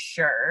wasn't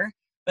sure.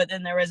 But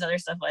then there was other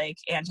stuff like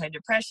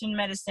antidepressant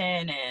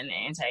medicine and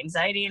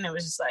anti-anxiety. And it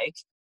was just like,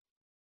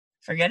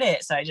 forget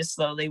it. So I just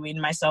slowly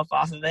weaned myself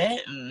off of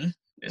it. And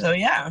so,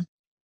 yeah,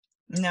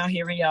 now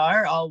here we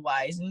are, all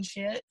wise and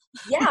shit.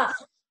 Yeah,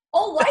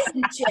 all wise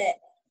and shit.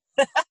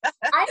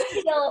 I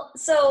feel,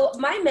 so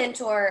my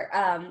mentor,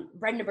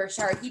 Brendan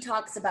Burchard, he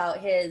talks about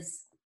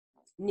his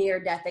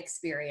near-death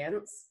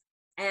experience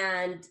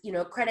and,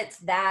 credits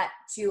that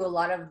to a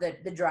lot of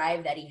the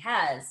drive that he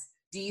has.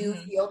 Do you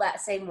mm-hmm. feel that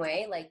same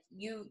way? Like,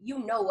 you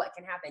know what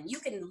can happen. You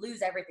can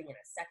lose everything in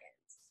a second.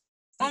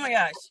 Oh my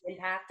gosh.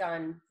 Impact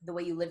on the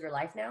way you live your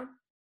life now?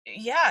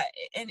 Yeah.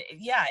 And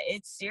yeah,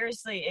 it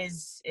seriously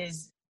is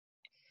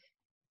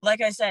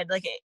like I said,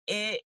 like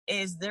it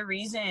is the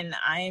reason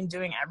I am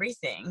doing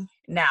everything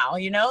now,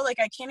 like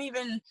I can't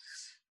even,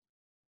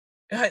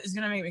 it's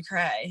going to make me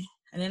cry.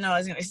 I didn't know I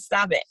was going to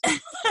stop it.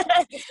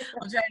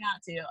 I'll try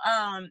not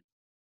to.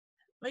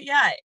 But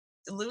yeah,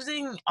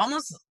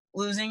 almost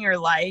losing your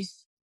life,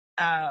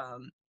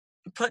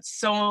 puts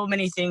so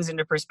many things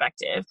into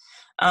perspective.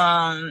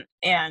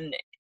 And,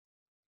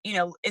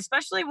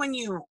 especially when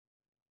you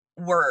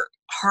were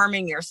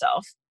harming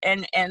yourself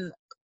and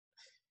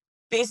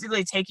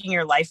basically taking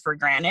your life for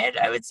granted,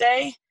 I would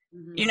say,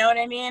 mm-hmm. You know what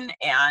I mean?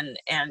 And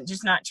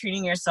just not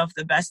treating yourself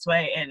the best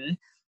way. And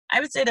I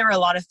would say there were a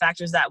lot of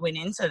factors that went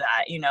into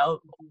that,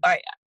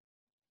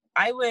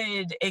 I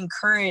would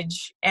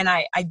encourage, and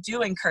I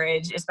do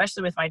encourage,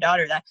 especially with my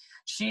daughter, that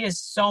she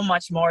is so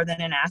much more than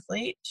an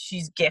athlete.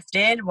 She's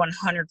gifted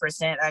 100%.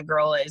 That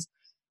girl is,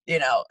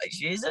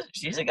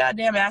 she's a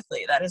goddamn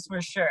athlete. That is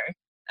for sure.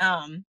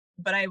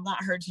 But I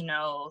want her to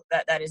know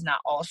that that is not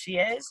all she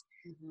is.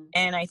 Mm-hmm.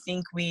 And I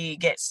think we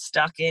get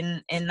stuck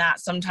in that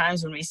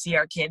sometimes when we see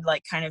our kid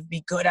like kind of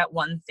be good at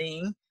one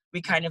thing.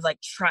 We kind of like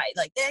try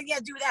like, yeah,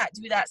 do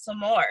that some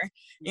more,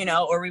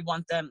 or we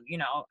want them,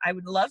 I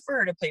would love for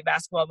her to play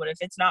basketball, but if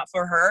it's not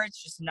for her,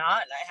 it's just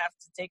not, and I have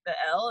to take the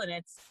L and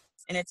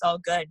it's all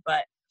good.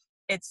 But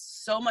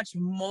it's so much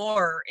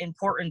more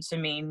important to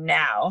me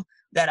now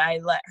that I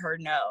let her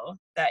know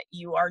that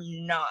you are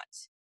not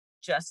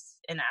just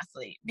an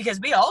athlete, because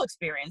we all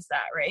experience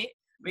that, right?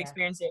 We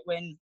experience it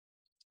when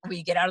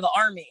we get out of the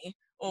Army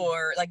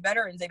or like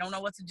veterans, they don't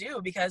know what to do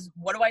because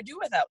what do I do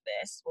without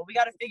this? Well, we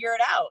got to figure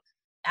it out.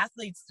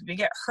 Athletes, we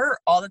get hurt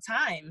all the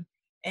time.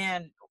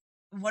 And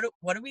what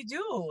do we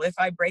do if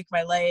I break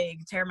my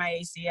leg, tear my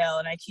ACL,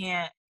 and I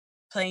can't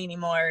play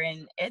anymore?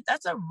 And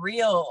that's a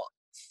real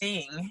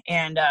thing.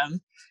 And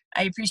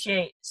I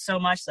appreciate so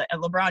much that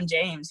LeBron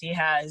James, he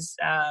has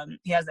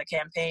a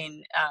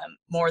campaign,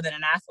 More Than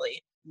an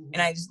Athlete. Mm-hmm.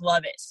 And I just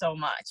love it so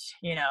much.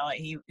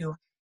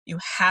 You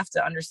have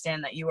to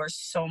understand that you are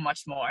so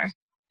much more.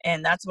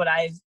 And that's what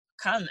I've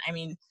come. I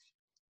mean,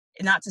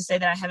 not to say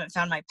that I haven't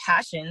found my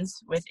passions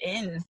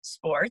within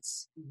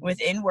sports,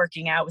 within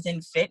working out,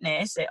 within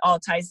fitness. It all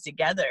ties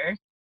together.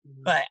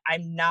 But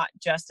I'm not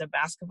just a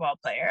basketball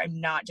player.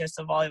 I'm not just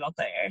a volleyball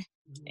player,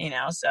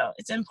 so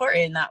it's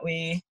important that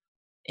we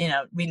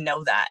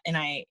know that. And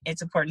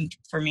it's important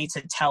for me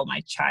to tell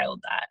my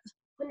child that.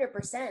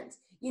 100%.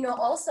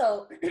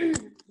 Also,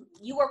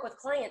 you work with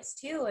clients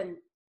too. And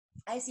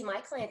I see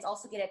my clients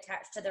also get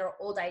attached to their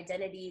old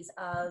identities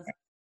of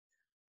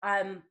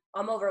I'm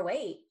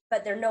overweight,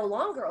 but they're no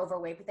longer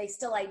overweight, but they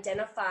still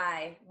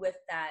identify with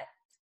that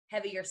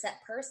heavier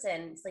set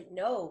person. It's like,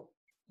 no,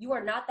 you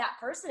are not that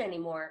person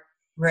anymore.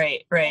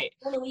 Right. The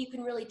only way you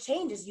can really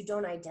change is you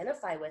don't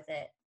identify with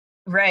it.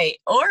 Right.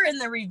 Or in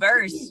the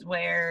reverse,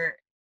 where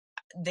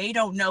they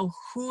don't know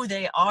who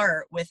they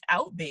are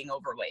without being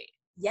overweight.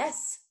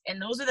 Yes.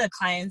 And those are the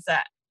clients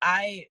that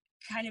I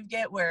kind of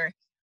get where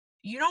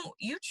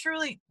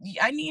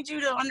I need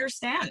you to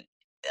understand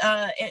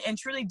and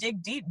truly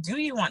dig deep. Do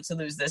you want to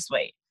lose this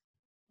weight?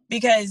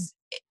 Because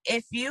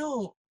if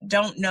you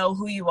don't know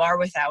who you are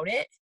without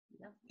it,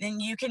 then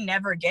you can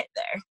never get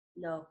there.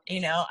 No.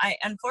 I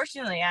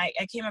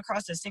came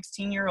across a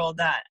 16-year-old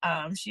that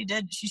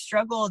she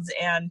struggled,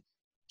 and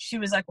she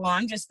was like, well,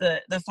 I'm just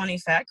the funny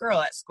fat girl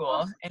at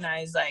school. And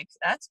I was like,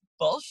 that's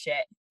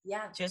bullshit.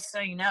 Yeah. Just so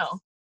you know,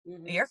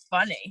 you're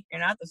funny.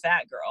 You're not the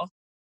fat girl.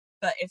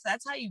 But if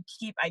that's how you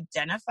keep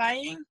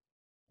identifying,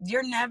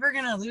 you're never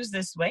going to lose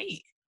this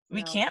weight.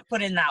 We can't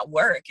put in that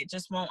work. It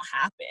just won't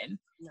happen.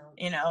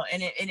 No.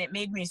 And it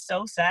made me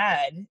so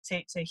sad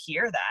to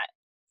hear that,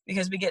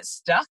 because we get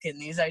stuck in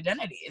these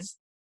identities,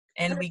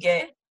 and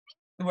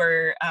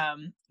we're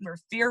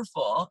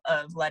fearful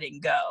of letting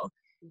go.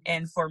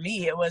 And for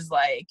me, it was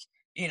like,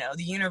 the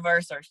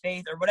universe or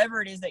faith or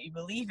whatever it is that you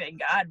believe in,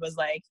 God was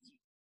like,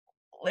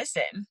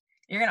 listen,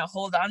 you're going to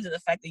hold on to the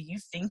fact that you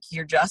think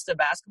you're just a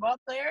basketball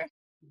player.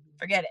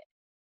 Forget it.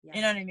 Yeah.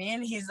 You know what I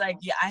mean? He's like,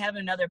 yeah, I have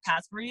another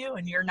path for you,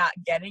 and you're not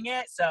getting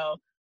it. So,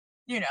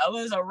 it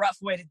was a rough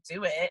way to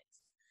do it.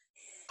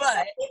 But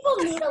some people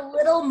need a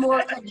little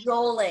more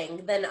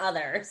cajoling than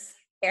others.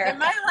 And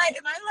my life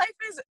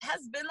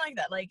has been like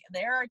that. Like,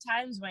 there are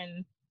times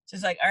when it's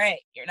just like, all right,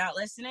 you're not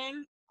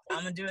listening.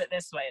 I'm going to do it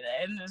this way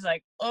then. It's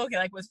like, okay,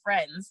 like with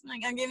friends.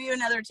 Like, I'll give you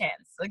another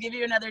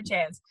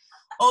chance.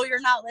 Oh, you're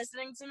not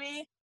listening to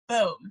me?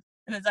 Boom.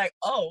 And it's like,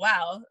 oh,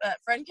 wow,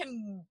 that friend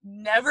can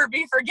never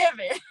be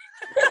forgiven.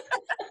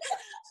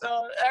 So,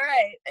 all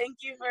right. Thank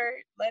you for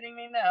letting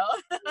me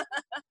know.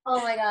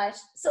 Oh, my gosh.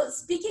 So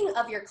speaking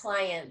of your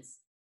clients,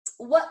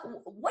 what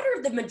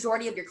are the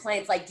majority of your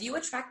clients like? Do you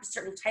attract a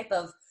certain type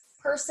of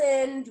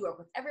person? Do you work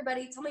with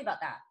everybody? Tell me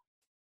about that.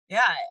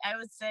 Yeah, I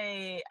would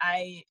say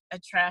I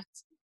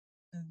attract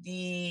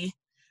the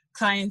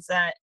clients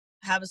that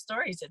have a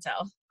story to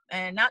tell.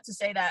 And not to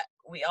say that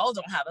we all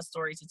don't have a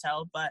story to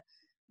tell, but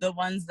the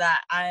ones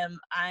that I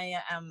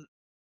am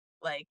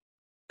like,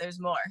 there's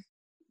more.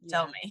 Yeah.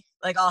 Tell me.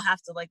 Like, I'll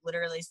have to like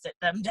literally sit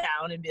them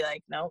down and be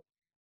like, nope,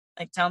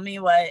 like, tell me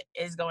what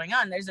is going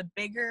on. There's a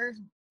bigger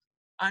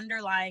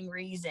underlying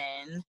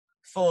reason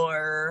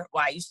for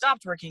why you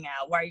stopped working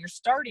out, why you're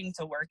starting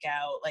to work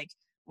out, like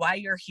why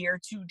you're here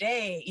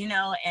today,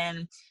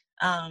 and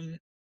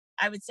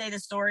I would say the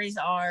stories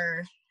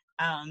are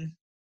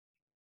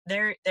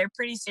they're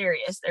pretty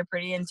serious. They're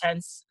pretty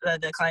intense,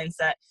 the clients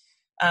that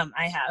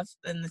I have,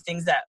 and the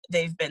things that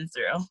they've been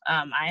through.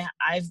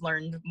 I've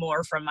learned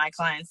more from my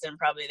clients than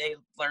probably they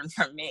learned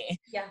from me.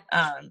 Yeah.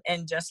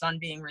 And just on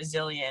being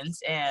resilient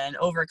and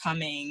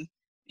overcoming,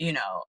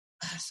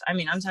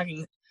 I'm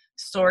talking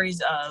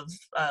stories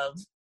of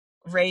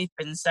rape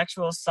and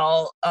sexual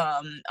assault,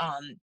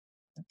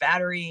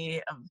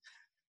 battery,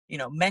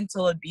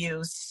 mental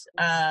abuse.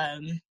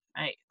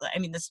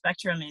 The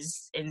spectrum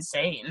is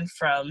insane,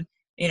 from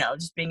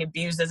just being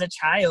abused as a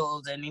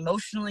child and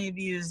emotionally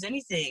abused,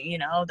 anything,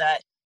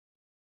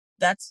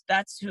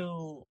 that's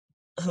who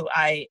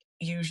I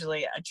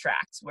usually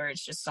attract, where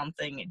it's just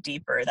something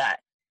deeper that,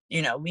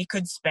 we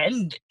could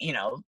spend,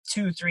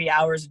 2-3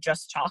 hours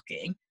just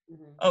talking.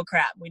 Mm-hmm. Oh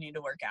crap, we need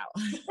to work out.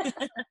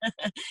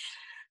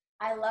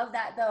 I love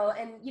that though.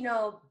 And,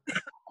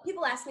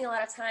 people ask me a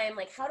lot of time,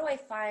 like, how do I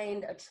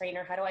find a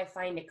trainer? How do I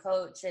find a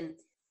coach? And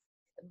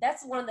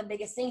that's one of the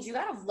biggest things. You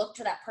got to look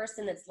to that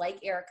person that's like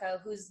Erica,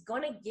 who's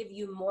going to give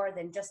you more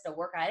than just a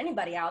workout.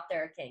 Anybody out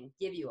there can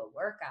give you a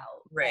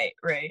workout. Right.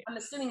 I'm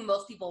assuming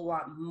most people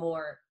want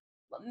more.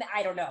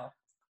 I don't know.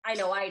 I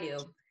know I do.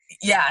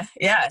 Yeah,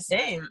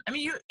 same. I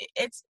mean,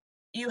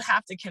 you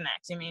have to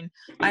connect. I mean,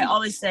 I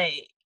always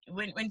say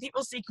when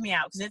people seek me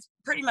out, because it's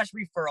pretty much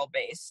referral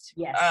based.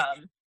 Yes.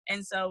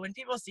 And so when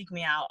people seek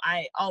me out,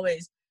 I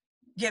always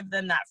give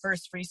them that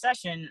first free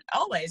session,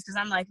 always, because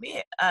I'm like,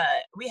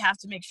 we have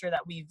to make sure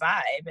that we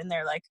vibe. And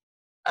they're like,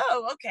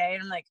 oh, okay.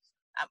 And I'm like,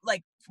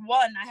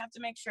 one, I have to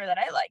make sure that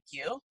I like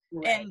you.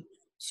 Right. And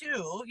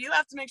two, you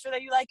have to make sure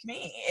that you like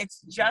me.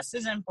 It's just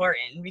as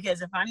important,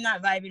 because if I'm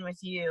not vibing with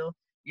you,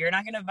 you're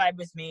not going to vibe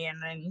with me.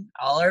 And then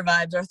all our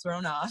vibes are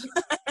thrown off.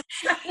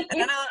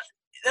 And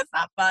that's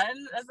not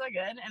fun. That's not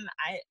good. And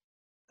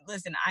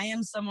listen, I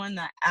am someone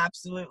that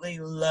absolutely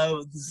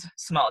loathes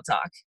small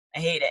talk. I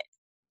hate it.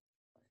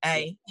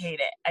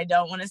 I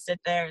don't want to sit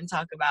there and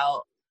talk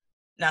about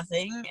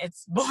nothing.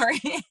 It's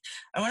boring.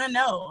 I want to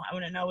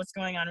know what's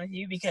going on with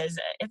you, because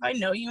if I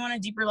know you on a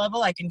deeper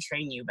level, I can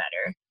train you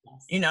better.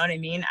 You know what I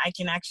mean? I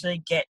can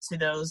actually get to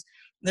those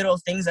little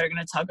things that are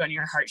going to tug on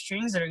your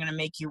heartstrings, that are going to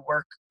make you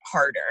work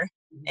harder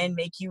and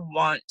make you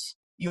want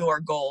your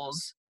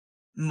goals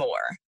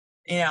more,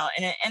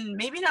 and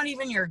maybe not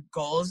even your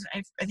goals.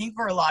 I think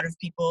for a lot of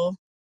people,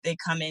 they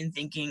come in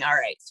thinking, all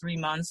right, 3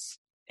 months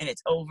and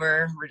it's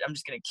over. I'm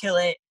just going to kill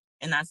it.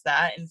 And that's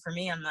that. And for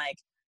me, I'm like,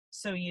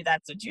 so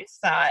that's what you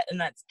thought,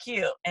 and that's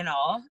cute and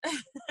all.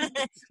 Then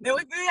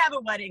if we have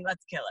a wedding,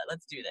 let's kill it.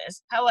 Let's do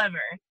this. However,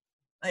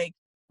 like,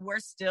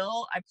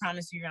 I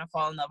promise you're going to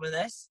fall in love with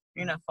this.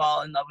 You're going to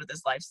fall in love with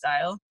this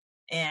lifestyle,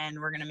 and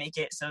we're going to make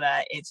it so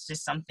that it's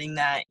just something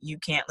that you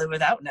can't live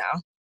without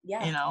now.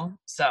 Yeah.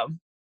 So.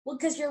 Well,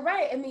 because you're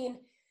right. I mean,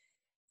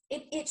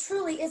 it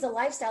truly is a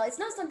lifestyle. It's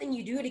not something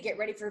you do to get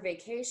ready for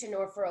vacation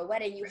or for a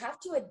wedding. You have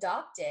to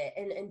adopt it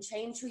and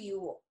change who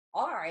you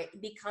are.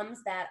 It becomes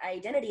that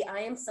identity. I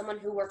am someone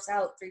who works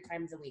out 3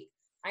 times a week.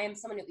 I am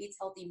someone who eats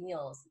healthy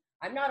meals.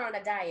 I'm not on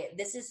a diet.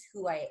 This is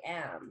who I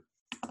am.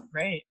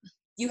 Right.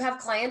 Do you have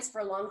clients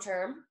for long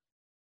term?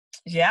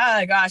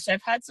 Yeah, gosh,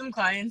 I've had some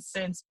clients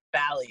since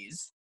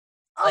Bally's.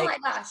 Oh my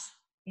gosh.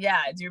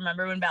 Yeah, do you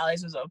remember when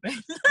Bally's was open?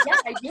 Yeah,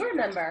 I do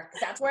remember,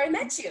 because that's where I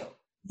met you.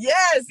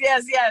 Yes.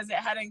 It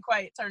hadn't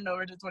quite turned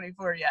over to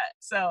 24 yet.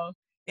 So,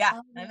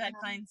 yeah, I've had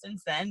clients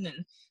since then,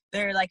 and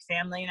they're like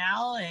family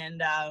now,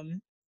 and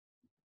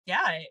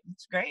yeah,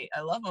 it's great.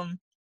 I love them.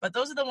 But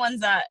those are the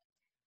ones that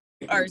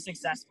are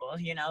successful,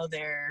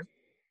 they're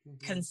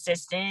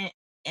consistent,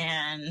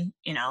 and,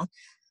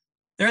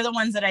 they're the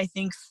ones that I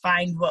think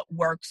find what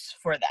works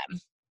for them.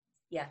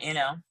 Yeah.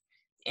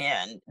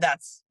 And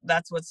that's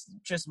what's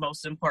just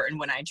most important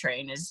when I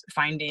train, is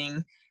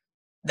finding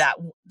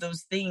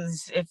those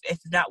things, if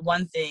not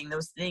one thing,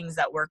 those things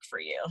that work for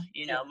you.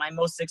 My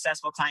most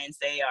successful clients,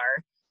 they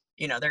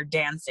are, they're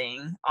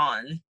dancing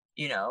on,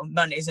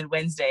 Mondays and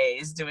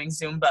Wednesdays, doing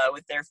Zumba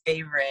with their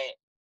favorite,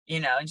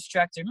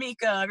 instructor,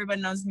 Miko.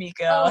 Everybody knows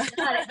Miko. Oh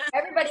God,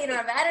 everybody in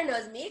Arvada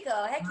knows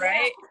Miko. Heck yeah.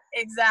 Right?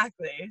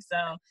 Exactly.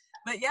 So,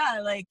 but yeah,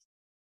 like,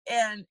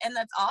 and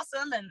that's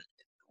awesome.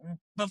 And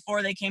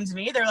before they came to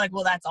me, they're like,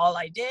 well, that's all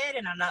I did,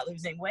 and I'm not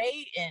losing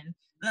weight. And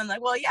I'm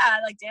like, well, yeah,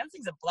 like,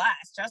 dancing's a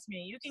blast. Trust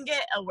me, you can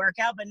get a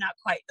workout, but not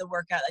quite the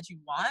workout that you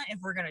want if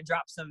we're going to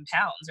drop some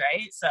pounds,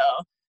 right? So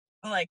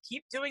I'm like,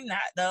 keep doing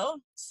that, though.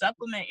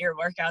 Supplement your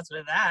workouts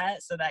with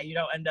that so that you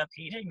don't end up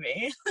hating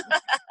me.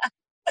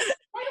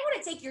 I don't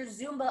want to take your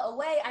Zumba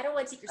away. I don't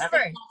want to take your step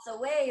class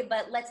away,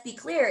 but let's be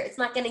clear, it's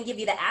not going to give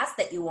you the ass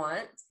that you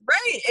want.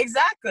 Right,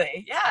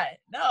 exactly. Yeah,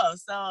 no.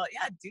 So,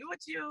 yeah, do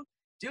what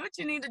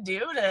you need to do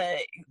to,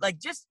 like,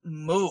 just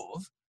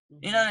move.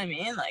 You know what I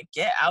mean? Like,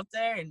 get out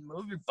there and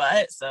move your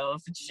butt. So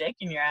if it's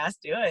shaking your ass,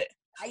 do it.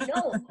 I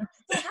know.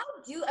 So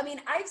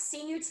I've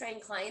seen you train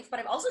clients, but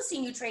I've also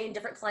seen you train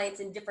different clients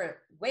in different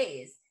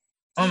ways.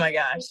 Oh my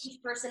gosh.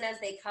 Each person as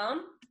they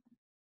come?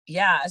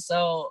 Yeah.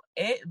 So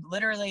it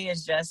literally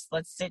is just,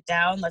 let's sit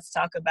down, let's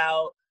talk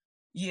about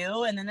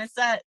you. And then it's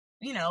that,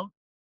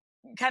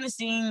 kind of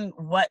seeing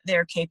what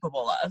they're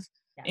capable of,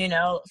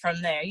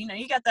 from there.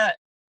 You got the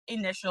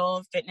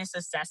initial fitness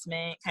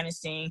assessment, kind of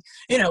seeing,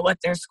 what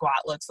their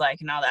squat looks like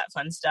and all that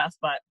fun stuff.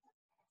 But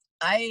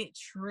I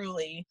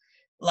truly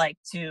like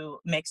to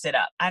mix it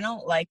up. I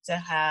don't like to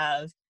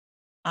have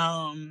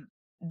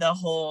the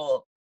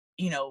whole,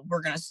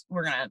 we're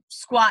gonna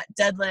squat,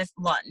 deadlift,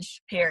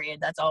 lunge, period.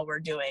 That's all we're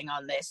doing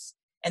on this,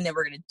 and then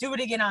we're gonna do it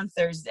again on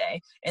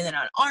Thursday, and then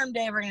on arm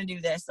day we're gonna do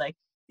this. Like,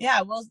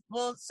 yeah,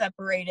 we'll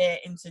separate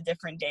it into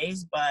different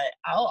days, but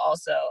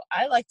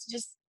I like to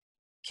just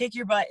kick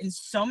your butt in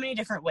so many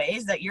different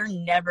ways that you're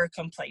never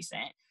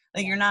complacent.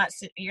 Like, you're not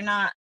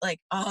like,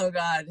 oh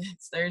God,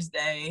 it's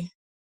Thursday,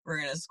 we're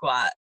gonna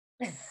squat,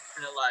 we're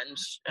gonna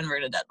lunge, and we're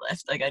gonna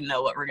deadlift. Like, I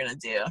know what we're gonna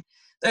do.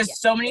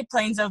 There's so many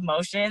planes of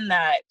motion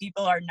that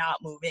people are not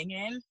moving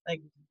in.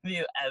 Like, have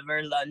you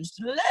ever lunged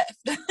to the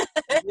left?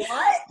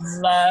 What?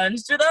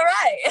 Lunge to the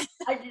right.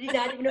 I did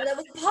not even know that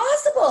was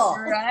possible.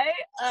 Right?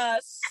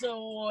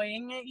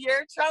 Swing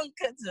your trunk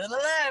to the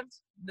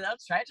left. No,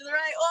 try to the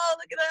right. Oh,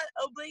 look at that.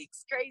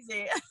 Obliques.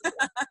 Crazy.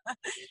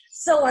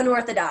 So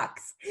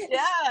unorthodox.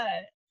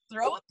 Yeah.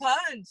 Throw a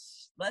punch.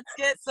 Let's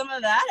get some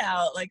of that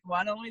out. Like,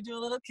 why don't we do a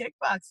little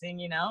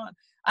kickboxing,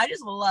 I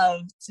just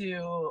love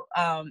to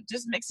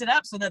just mix it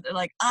up so that they're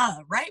like,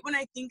 right when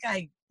I think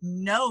I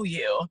know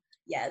you,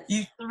 yes,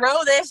 you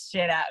throw this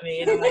shit at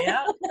me. And I'm like,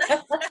 yeah.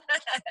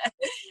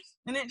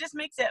 And it just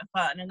makes it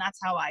fun. And that's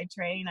how I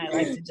train. I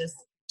like to just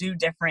do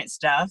different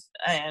stuff.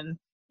 And,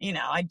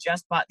 I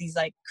just bought these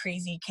like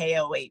crazy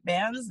KO8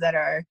 bands that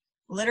are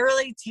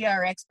literally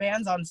TRX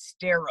bands on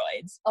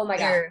steroids. Oh my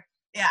God.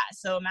 Yeah.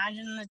 So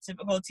imagine the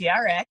typical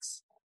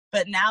TRX,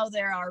 but now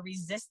there are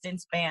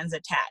resistance bands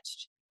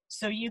attached.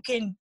 So you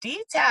can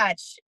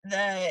detach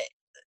the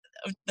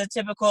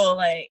typical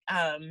like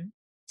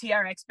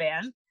TRX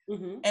band,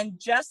 and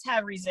just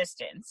have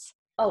resistance.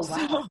 Oh,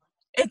 wow. So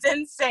it's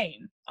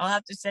insane. I'll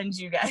have to send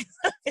you guys.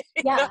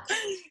 Yeah.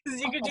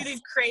 Because you could do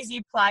these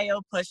crazy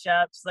plyo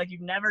push-ups like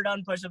you've never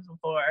done push-ups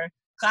before,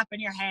 clapping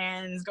your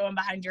hands, going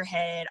behind your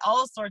head,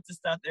 all sorts of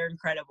stuff. They're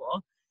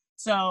incredible.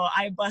 So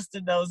I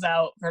busted those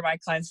out for my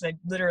clients. I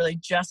literally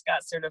just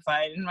got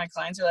certified, and my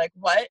clients are like,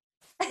 what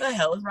the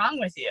hell is wrong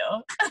with you?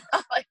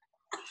 Like,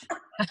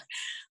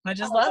 I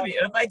just love you.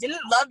 If I didn't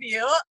love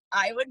you,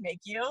 I would make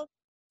you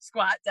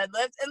squat,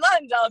 deadlift, and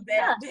lunge all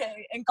damn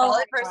day and call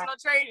it personal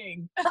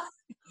training.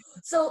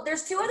 So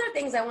there's two other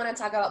things I want to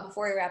talk about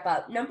before we wrap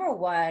up. Number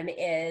one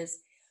is,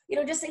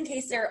 just in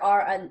case there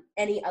are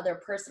any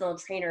other personal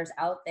trainers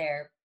out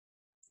there,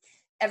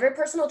 every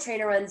personal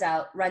trainer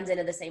runs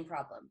into the same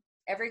problem.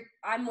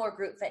 I'm more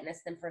group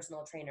fitness than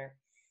personal trainer.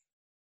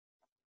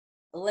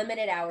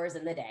 Limited hours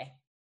in the day.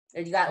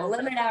 You got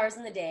limited hours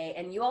in the day,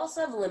 and you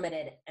also have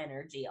limited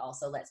energy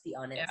also, let's be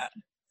honest. Yeah,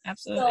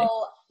 absolutely.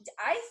 So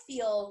I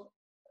feel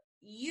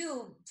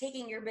you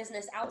taking your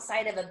business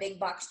outside of a big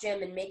box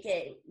gym and make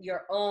it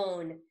your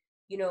own,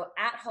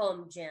 at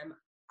home gym,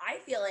 I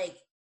feel like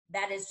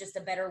that is just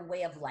a better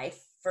way of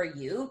life for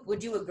you.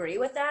 Would you agree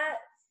with that?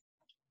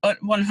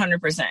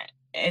 100%.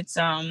 It's,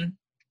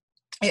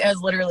 it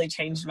has literally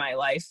changed my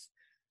life,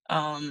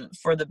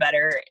 for the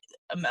better.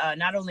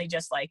 Not only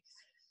just like,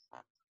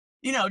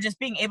 just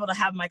being able to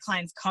have my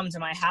clients come to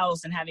my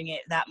house and having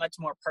it that much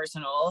more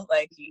personal,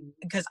 like,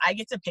 because I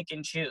get to pick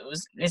and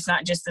choose. It's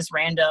not just this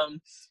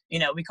random,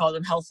 we call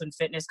them health and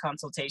fitness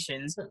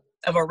consultations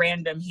of a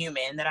random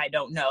human that I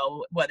don't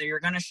know whether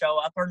you're going to show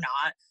up or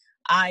not.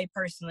 I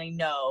personally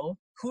know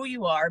who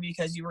you are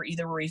because you were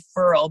either a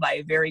referral by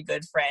a very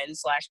good friend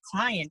 /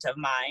 client of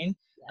mine.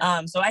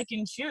 So I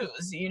can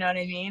choose, you know what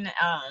I mean?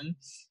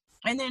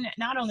 And then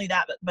not only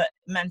that, but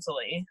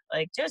mentally,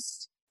 like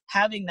just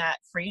having that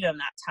freedom,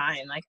 that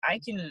time, like I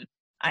can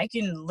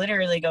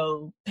literally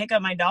go pick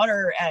up my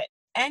daughter at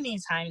any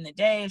time in the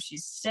day if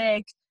she's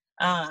sick.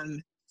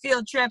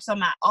 Field trips,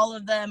 I'm at all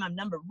of them. I'm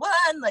number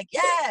one. Like,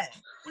 yeah, I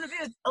want to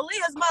be with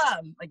Aaliyah's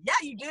mom. Like, yeah,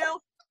 you do.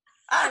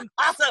 I'm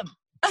awesome.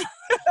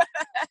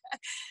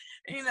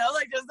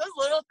 Like just those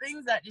little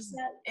things that just,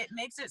 it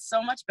makes it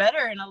so much better.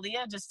 And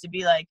Aaliyah just to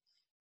be like,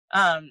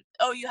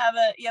 oh, you have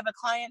a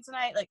client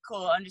tonight? Like,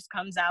 cool. And just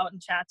comes out and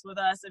chats with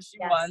us if she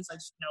wants. Like,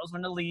 she knows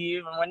when to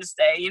leave and when to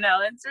stay,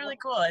 it's really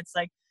cool. It's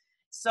like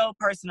so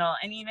personal.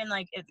 And even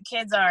like if the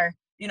kids are,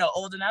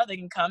 old enough, they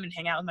can come and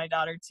hang out with my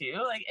daughter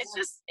too. Like,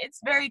 it's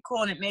very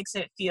cool. And it makes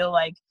it feel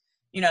like,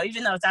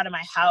 even though it's out of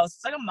my house,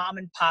 it's like a mom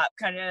and pop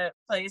kind of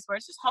place where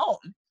it's just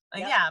home.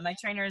 Like, yeah, my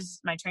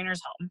trainer's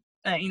home.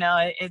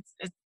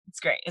 It's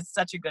great. It's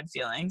such a good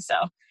feeling. So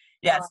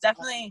yeah, it's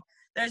definitely,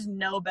 there's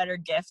no better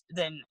gift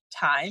than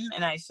time.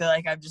 And I feel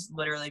like I've just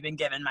literally been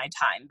given my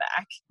time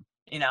back.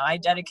 I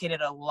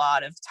dedicated a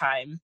lot of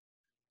time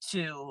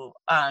to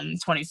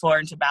 24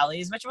 and to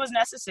Bally's, which was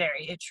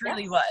necessary. It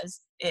truly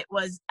was. It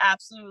was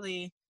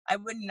absolutely, I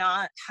would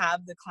not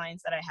have the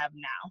clients that I have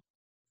now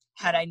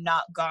had I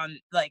not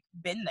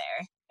been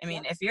there. I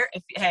mean, if you're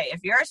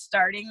a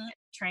starting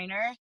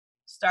trainer,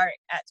 start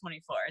at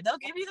 24. They'll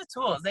give you the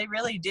tools. They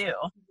really do.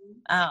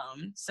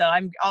 So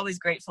I'm always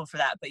grateful for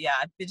that. But yeah,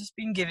 I've just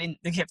been given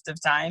the gift of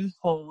time.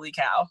 Holy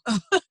cow.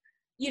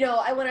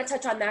 I want to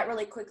touch on that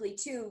really quickly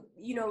too.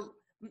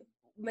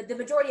 The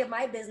majority of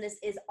my business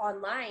is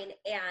online.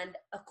 And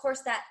of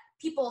course that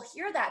people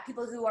hear that,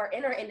 people who are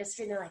in our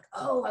industry, and they're like,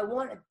 oh, I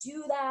want to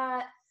do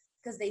that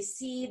because they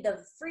see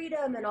the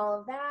freedom and all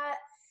of that.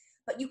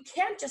 But you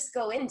can't just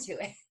go into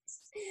it.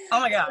 Oh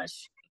my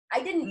gosh.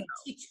 I didn't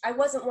teach, I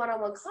wasn't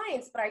one-on-one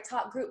clients, but I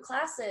taught group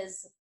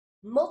classes,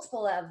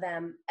 multiple of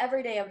them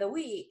every day of the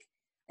week.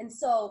 And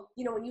so,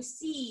 when you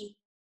see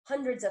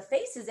hundreds of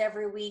faces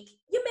every week,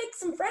 you make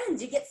some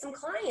friends, you get some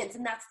clients,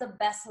 and that's the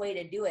best way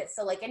to do it.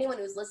 So like anyone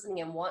who's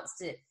listening and wants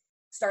to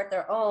start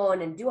their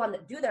own and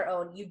do their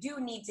own, you do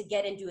need to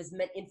get in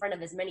front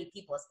of as many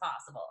people as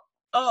possible.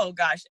 Oh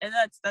gosh. And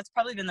that's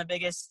probably been the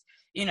biggest,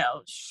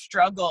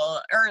 struggle,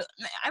 or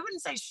I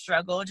wouldn't say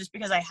struggle just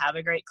because I have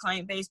a great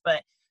client base,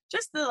 but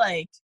just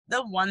the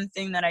one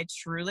thing that I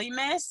truly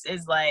miss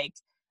is like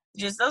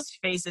just those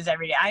faces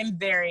every day. I'm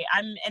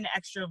an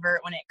extrovert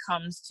when it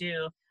comes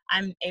to,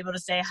 I'm able to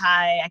say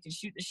hi. I can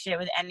shoot the shit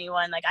with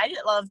anyone. Like, I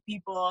love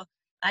people.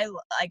 I'm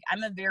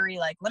a very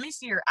let me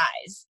see your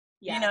eyes.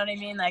 Yeah. You know what I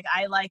mean? Like,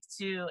 I like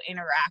to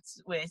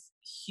interact with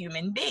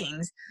human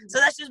beings. Mm-hmm. So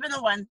that's just been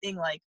the one thing,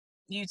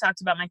 you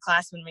talked about my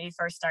class when we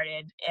first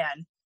started,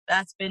 and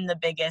that's been the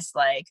biggest,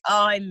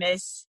 I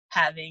miss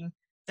having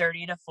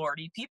 30 to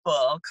 40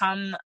 people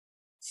come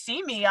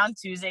see me on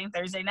Tuesday and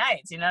Thursday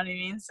nights. You know what I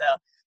mean? So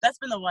that's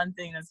been the one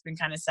thing that's been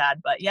kind of sad.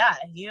 But yeah,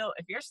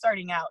 if you're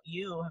starting out,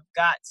 you have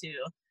got to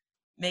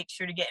make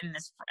sure to get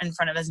in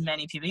front of as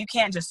many people. You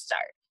can't just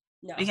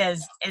start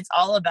because it's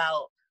all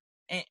about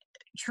it.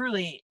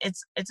 Truly,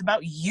 it's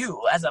about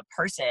you as a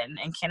person,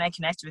 and can I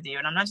connect with you?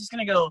 And I'm not just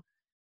going to go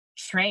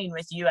train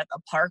with you at the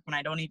park when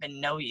I don't even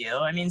know you.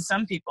 I mean,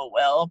 some people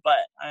will,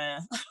 but I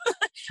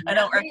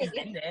don't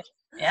recommend it.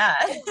 Yeah.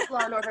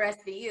 Law and Order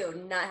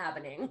SVU, not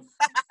happening.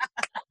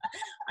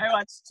 I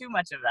watch too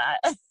much of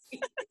that.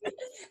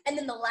 And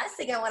then the last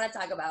thing I want to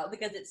talk about,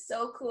 because it's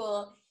so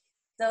cool.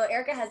 So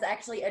Erica has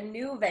actually a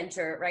new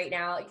venture right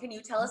now. Can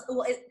you tell us,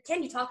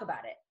 can you talk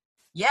about it?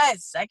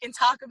 Yes, I can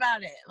talk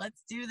about it.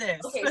 Let's do this.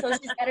 Okay, so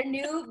she's got a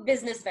new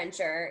business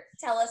venture.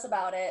 Tell us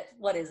about it.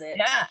 What is it?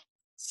 Yeah.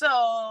 So,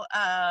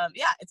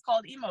 it's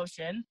called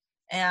Emotion.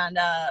 And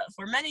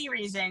for many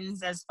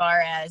reasons, as far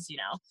as,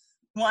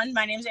 one,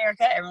 my name's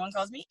Erica. Everyone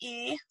calls me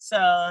E. So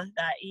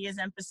that E is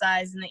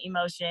emphasized in the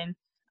emotion.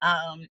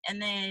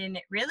 And then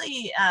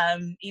really,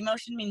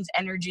 emotion means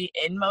energy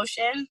in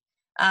motion.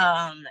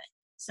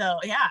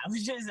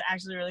 Which is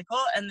actually really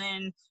cool. And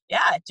then,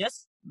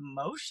 just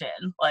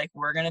motion. Like,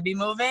 we're going to be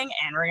moving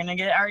and we're going to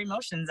get our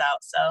emotions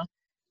out. So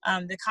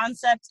the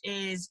concept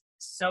is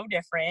so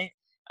different.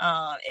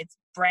 It's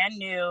brand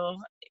new,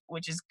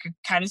 which is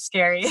kind of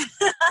scary.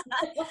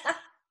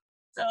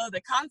 So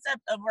the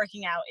concept of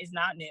working out is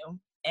not new.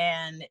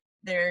 And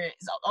there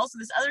is also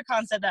this other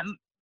concept that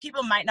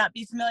people might not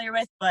be familiar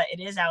with, but it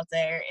is out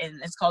there,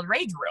 and it's called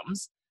rage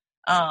rooms,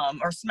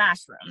 or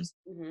smash rooms.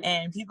 Mm-hmm.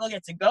 And people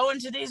get to go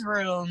into these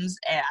rooms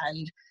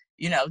and,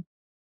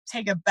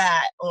 take a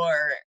bat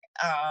or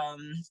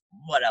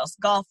what else?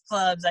 Golf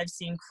clubs. I've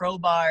seen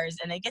crowbars,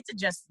 and they get to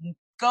just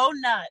go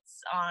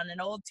nuts on an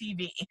old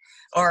TV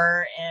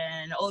or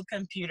an old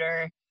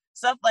computer,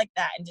 stuff like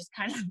that, and just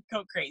kind of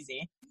go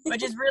crazy,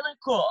 which is really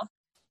cool.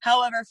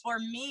 However, for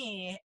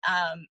me,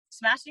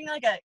 smashing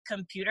like a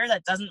computer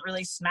that doesn't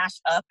really smash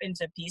up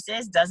into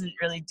pieces doesn't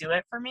really do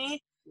it for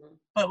me.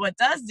 But what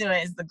does do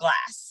it is the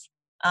glass.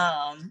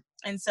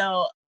 And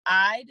so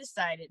I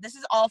decided, this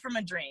is all from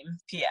a dream,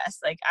 P.S.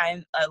 Like,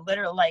 I'm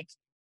literally like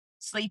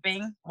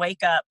sleeping,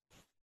 wake up,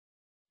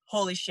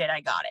 holy shit, I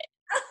got it.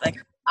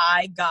 Like,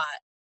 I got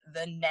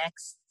the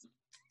next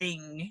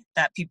thing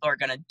that people are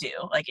gonna do,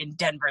 like in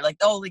Denver. Like,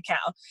 holy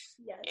cow.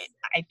 Yes.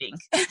 I think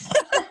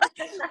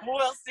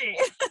we'll see.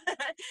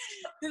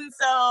 And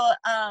so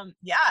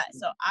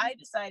so I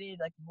decided,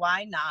 like,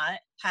 why not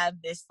have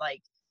this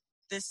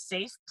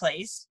safe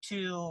place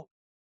to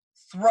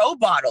throw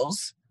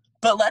bottles,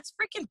 but let's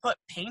freaking put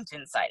paint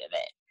inside of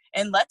it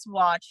and let's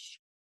watch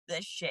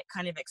this shit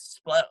kind of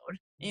explode,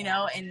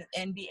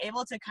 and be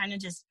able to kind of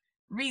just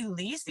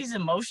release these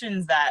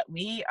emotions that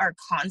we are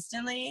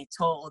constantly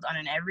told on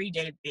an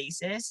everyday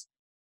basis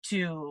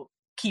to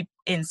keep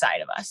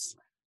inside of us.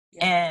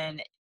 Yeah.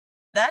 And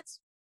that's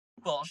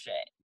bullshit.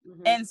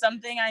 Mm-hmm. And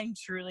something I'm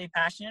truly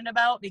passionate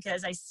about,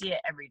 because I see it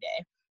every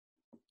day.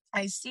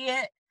 I see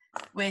it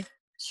with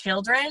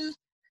children.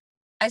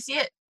 I see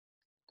it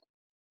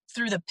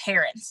through the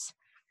parents.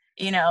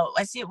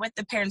 I see it with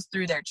the parents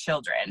through their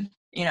children.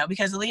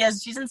 Because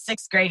Aaliyah, she's in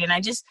 6th grade, and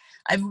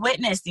I've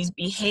witnessed these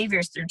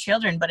behaviors through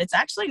children, but it's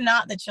actually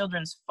not the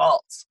children's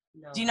fault.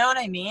 No. Do you know what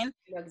I mean?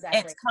 No, exactly.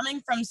 It's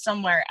coming from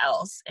somewhere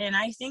else. And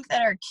I think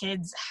that our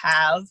kids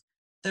have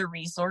the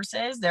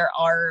resources. There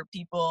are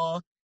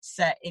people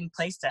set in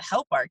place to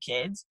help our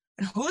kids.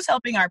 And who's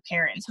helping our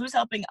parents? Who's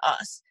helping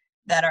us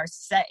that are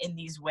set in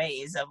these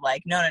ways of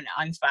like, no,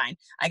 I'm fine.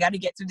 I got to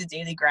get through the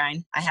daily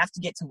grind. I have to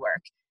get to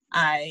work.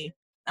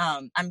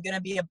 I'm going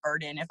to be a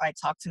burden if I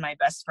talk to my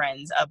best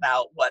friends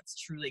about what's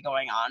truly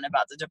going on,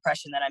 about the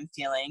depression that I'm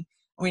feeling.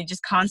 We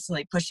just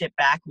constantly push it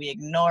back. We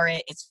ignore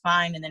it. It's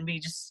fine. And then we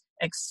just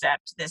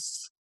accept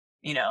this,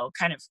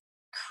 kind of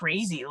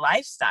crazy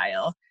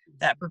lifestyle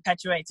that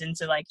perpetuates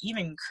into like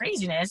even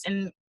craziness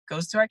and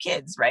goes to our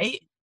kids.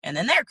 Right. And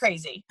then they're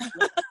crazy.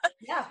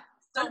 Yeah.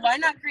 So why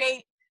not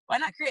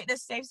create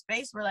this safe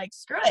space where, like,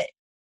 screw it,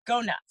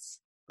 go nuts.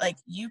 Like,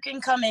 you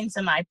can come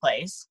into my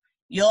place.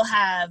 You'll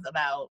have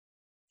about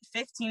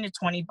 15 to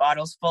 20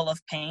 bottles full of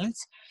paint,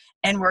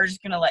 and we're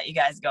just going to let you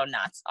guys go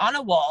nuts on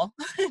a wall,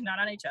 not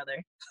on each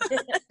other.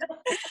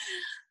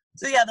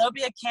 So there'll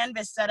be a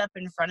canvas set up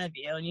in front of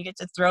you, and you get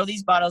to throw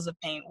these bottles of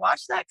paint,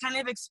 watch that kind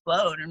of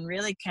explode and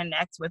really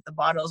connect with the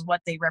bottles,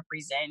 what they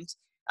represent.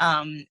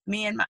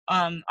 Me and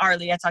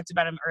Arlie, I talked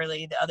about him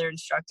early, the other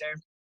instructor,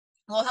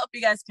 will help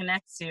you guys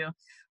connect to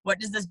what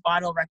does this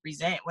bottle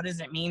represent? What does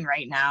it mean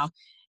right now?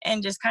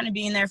 And just kind of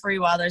being there for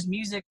you while there's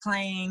music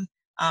playing.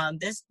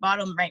 This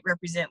bottle might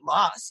represent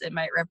loss. It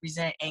might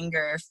represent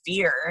anger,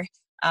 fear.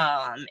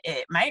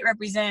 It might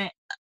represent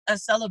a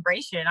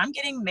celebration. I'm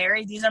getting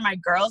married. These are my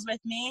girls with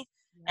me.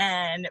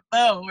 And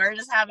boom, we're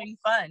just having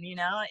fun,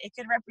 It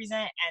could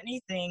represent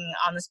anything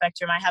on the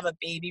spectrum. I have a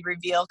baby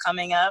reveal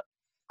coming up.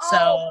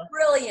 So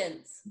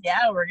brilliant.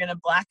 Yeah, we're going to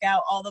black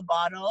out all the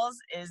bottles.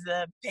 Is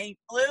the paint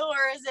blue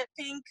or is it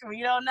pink?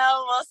 We don't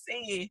know. We'll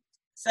see.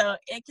 So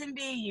it can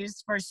be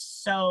used for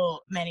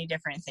so many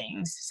different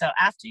things. So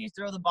after you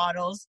throw the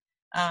bottles,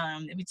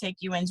 we take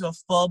you into a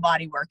full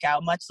body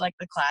workout, much like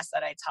the class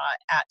that I taught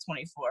at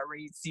 24, where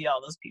you'd see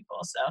all those people.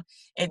 So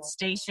it's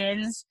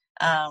stations.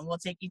 We'll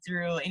take you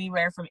through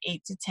anywhere from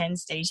 8 to 10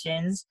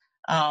 stations.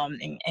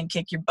 And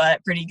kick your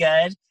butt pretty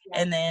good. Yeah.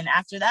 And then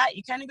after that,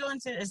 you kind of go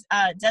into this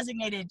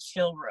designated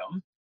chill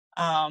room.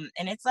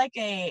 And it's like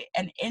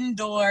an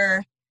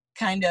indoor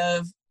kind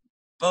of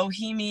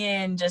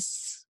bohemian,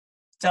 just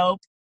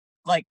dope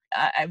like,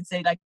 I would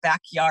say like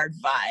backyard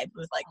vibe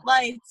with like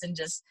lights and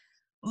just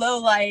low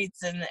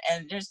lights and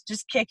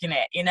just kicking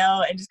it, you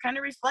know, and just kind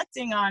of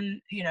reflecting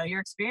on, you know, your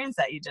experience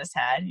that you just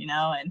had, you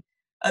know. And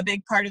a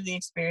big part of the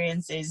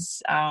experience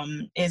is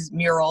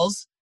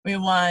murals. We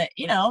want,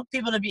 you know,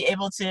 people to be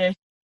able to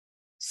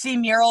see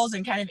murals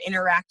and kind of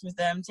interact with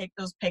them, take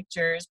those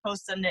pictures,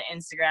 post them to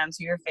Instagram,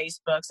 to your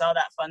Facebooks, all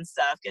that fun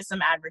stuff, get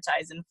some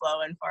advertising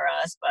flowing for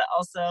us. But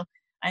also,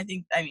 I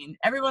mean,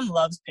 everyone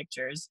loves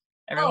pictures.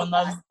 Everyone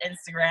loves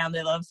Instagram.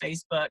 They love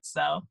Facebook.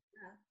 So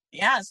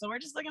yeah, so we're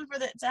just looking for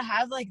to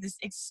have like this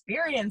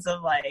experience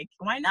of like,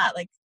 why not?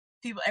 Like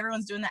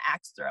everyone's doing the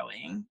axe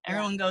throwing.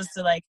 Everyone goes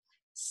to like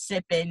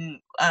sip and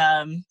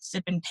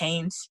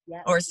paint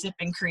or sip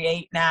and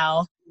create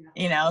now,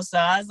 you know. So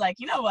I was like,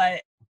 you know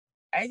what?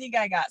 I think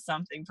I got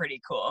something pretty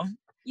cool.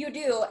 You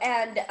do.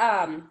 And,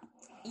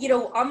 you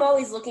know, I'm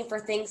always looking for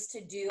things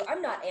to do.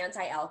 I'm not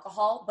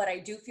anti-alcohol, but I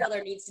do feel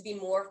there needs to be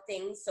more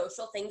things,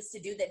 social things to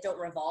do that don't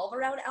revolve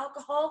around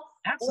alcohol.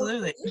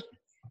 Absolutely.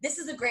 This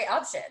is a great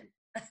option.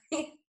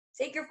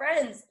 Take your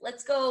friends.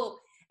 Let's go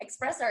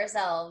express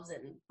ourselves.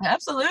 And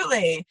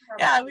absolutely.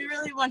 Yeah, we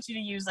really want you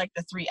to use like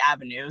the 3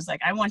 avenues.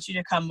 Like, I want you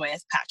to come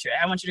with Patrick.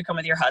 I want you to come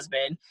with your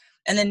husband.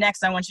 And then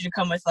next, I want you to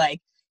come with like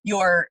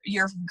your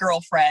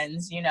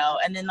girlfriends, you know,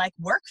 and then like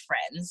work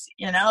friends,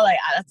 you know, like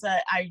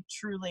I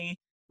truly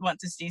want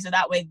to see. So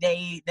that way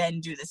they then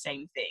do the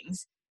same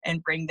things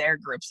and bring their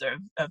groups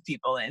of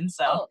people in.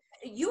 So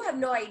you have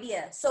no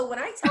idea. So when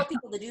I tell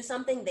people to do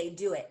something, they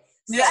do it.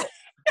 So yeah.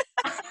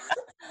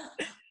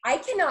 I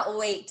cannot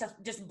wait to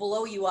just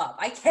blow you up.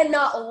 I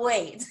cannot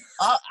wait.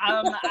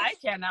 I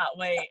cannot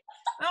wait.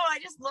 No, I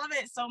just love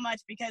it so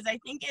much because I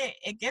think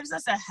it gives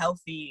us a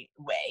healthy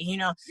way. You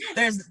know,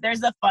 there's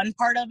the fun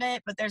part of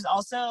it, but there's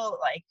also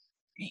like,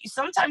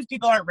 sometimes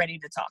people aren't ready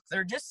to talk.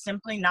 They're just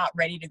simply not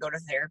ready to go to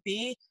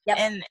therapy. Yep.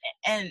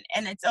 And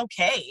it's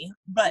okay.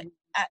 But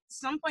at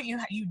some point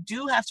you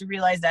do have to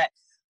realize that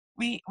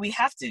we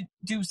have to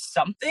do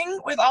something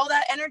with all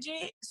that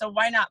energy. So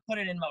why not put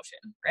it in motion,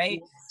 right?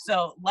 Yes.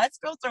 So let's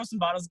go throw some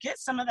bottles, get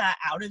some of that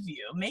out of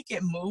you, make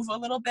it move a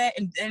little bit,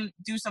 and then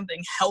do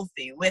something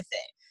healthy with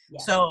it. Yeah.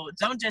 So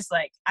don't just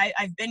like,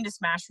 I've been to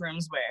smash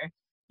rooms where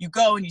you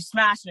go and you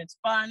smash and it's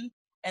fun,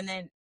 and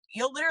then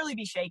you'll literally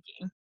be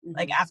shaking. Mm-hmm.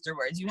 Like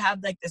afterwards. You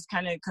have like this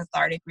kind of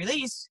cathartic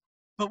release,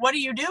 but what do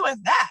you do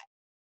with that?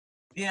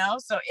 You know,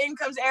 so in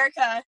comes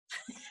Erica.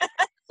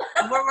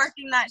 We're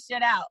working that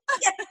shit out.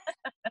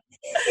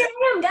 Here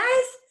I am, guys.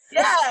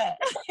 Yeah,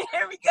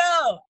 here we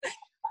go.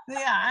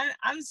 Yeah,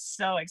 I'm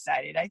so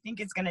excited. I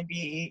think it's gonna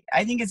be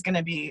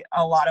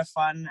a lot of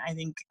fun. I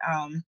think,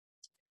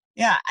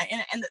 yeah,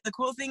 and the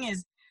cool thing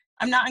is,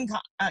 I'm not in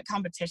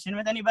competition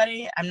with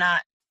anybody. I'm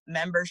not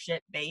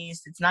membership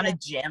based. It's not a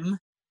gym.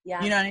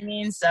 Yeah. You know what I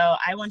mean? So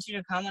I want you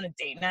to come on a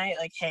date night.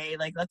 Like, hey,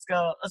 like let's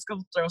go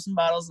throw some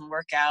bottles and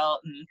work out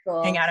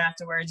and hang out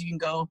afterwards. You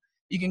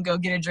can go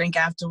get a drink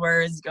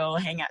afterwards, go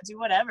hang out, do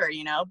whatever,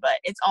 you know, but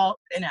it's all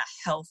in a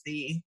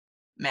healthy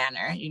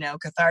manner, you know,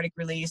 cathartic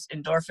release,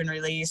 endorphin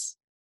release,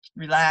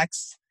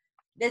 relax.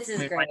 This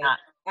is great.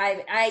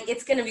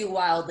 It's going to be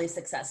wildly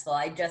successful.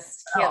 I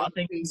just can't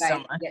wait for you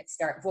guys to get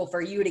started. Well,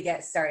 for you to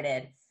get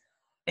started.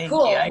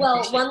 Cool.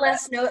 Well, one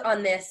last note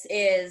on this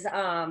is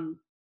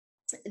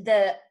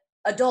the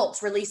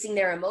adults releasing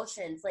their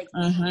emotions. Like,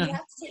 you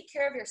have to take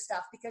care of your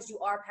stuff because you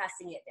are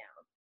passing it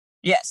down.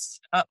 Yes,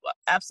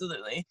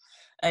 absolutely.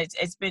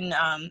 It's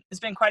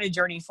been quite a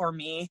journey for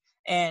me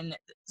and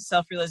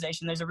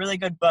self-realization. There's a really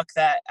good book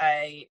that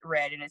I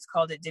read, and it's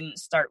called "It Didn't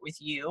Start with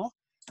You."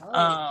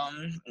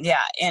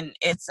 Yeah, and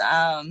it's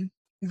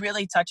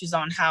really touches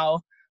on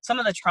how some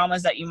of the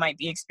traumas that you might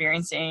be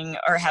experiencing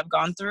or have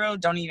gone through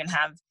don't even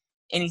have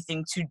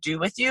anything to do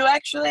with you,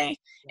 actually.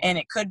 And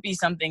it could be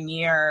something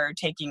you're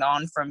taking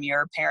on from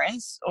your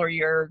parents or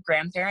your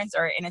grandparents,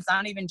 and it's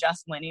not even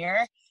just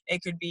linear.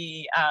 It could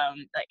be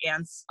like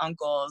aunts,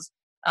 uncles.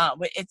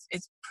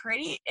 It's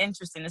pretty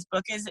interesting. This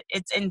book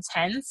it's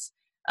intense.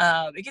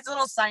 It gets a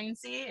little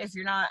sciencey if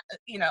you're not,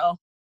 you know,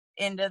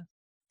 into,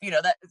 you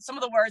know, that some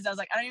of the words I was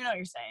like, I don't even know what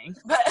you're saying.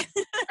 But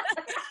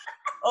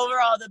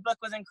overall, the book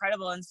was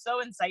incredible and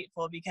so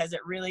insightful because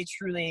it really,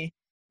 truly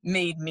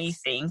made me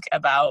think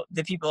about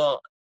the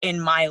people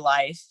in my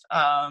life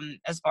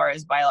as far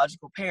as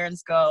biological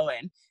parents go.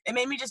 And it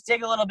made me just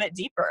dig a little bit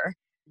deeper,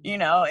 you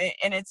know,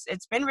 and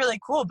it's been really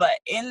cool. But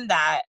in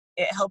that,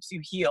 it helps you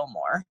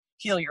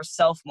heal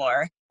yourself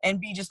more,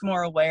 and be just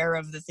more aware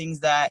of the things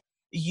that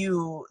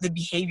the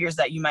behaviors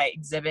that you might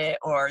exhibit,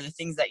 or the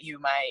things that you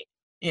might,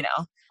 you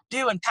know,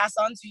 do and pass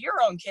on to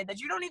your own kid that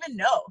you don't even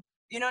know.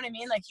 You know what I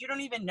mean? Like, you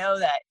don't even know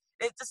that.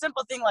 It's a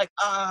simple thing like,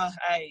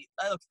 I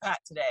look fat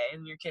today,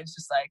 and your kid's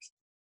just like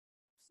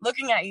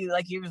looking at you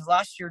like you've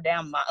lost your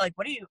damn mind. Like,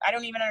 I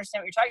don't even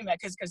understand what you're talking about,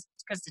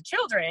 because to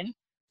children,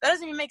 that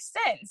doesn't even make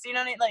sense. You know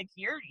what I mean? Like,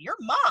 your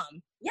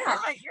mom. Yeah.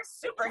 You're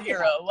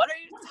superhero. What are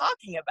you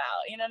talking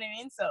about? You know what I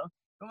mean? So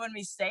when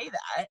we say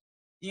that,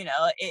 you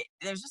know,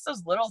 there's just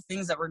those little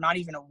things that we're not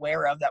even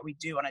aware of that we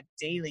do on a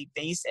daily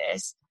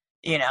basis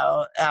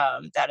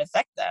that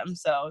affect them.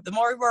 So the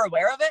more we're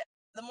aware of it,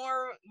 the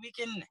more we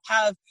can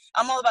have,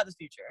 I'm all about the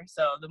future.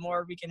 So the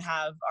more we can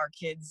have our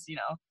kids,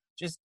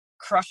 just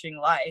crushing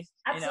life,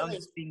 Absolutely.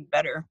 just being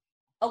better.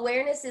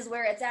 Awareness is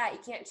where it's at. You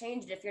can't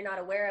change it if you're not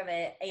aware of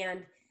it.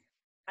 And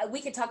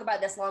we could talk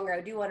about this longer.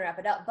 I do want to wrap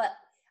it up, but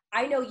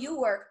I know you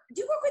work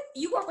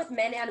with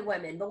men and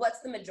women, but what's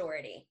the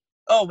majority?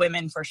 Oh,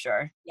 women for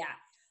sure. Yeah.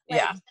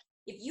 Yeah.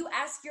 If you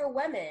ask your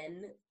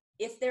women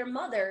if their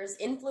mothers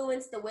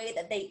influence the way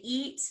that they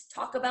eat,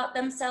 talk about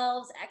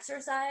themselves,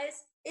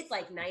 exercise, it's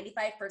like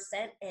 95%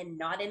 and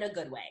not in a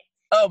good way.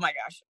 Oh my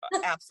gosh.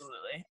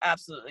 Absolutely.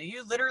 Absolutely.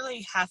 You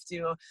literally have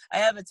to. I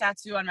have a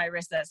tattoo on my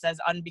wrist that says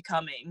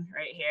unbecoming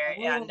right here.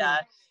 Ooh.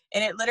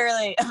 And it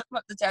literally,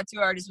 the tattoo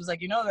artist was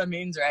like, you know what that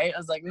means, right? I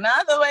was like,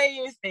 not the way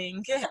you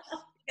think.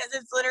 Because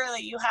it's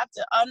literally, you have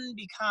to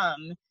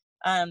unbecome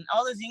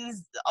all the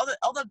things, all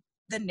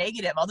the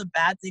negative, all the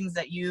bad things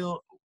that you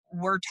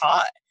were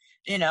taught,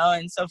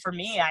 and so for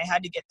me, I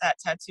had to get that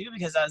tattoo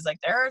because I was like,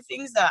 there are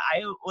things that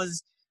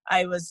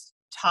I was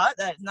taught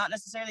that not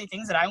necessarily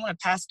things that I want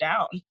to pass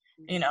down,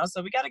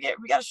 so we got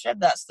to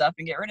shed that stuff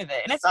and get rid of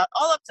it. And it's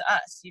all up to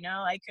us.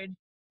 I could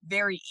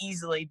very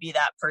easily be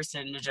that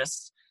person to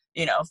just,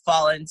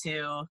 fall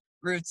into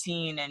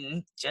routine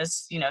and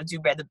just, do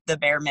the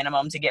bare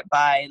minimum to get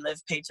by and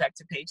live paycheck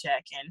to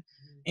paycheck. And,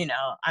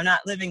 I'm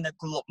not living the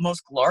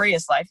most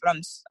glorious life, but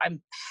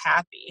I'm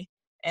happy.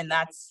 And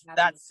that's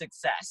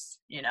success,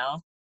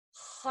 100%.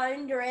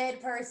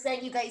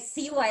 You guys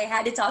see why I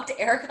had to talk to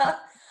Erica?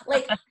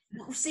 Like,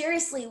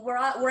 seriously, we're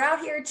out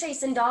here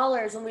chasing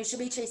dollars when we should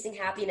be chasing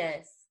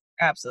happiness.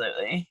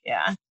 Absolutely.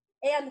 Yeah.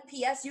 And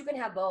P.S., you can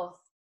have both.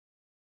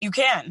 You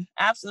can.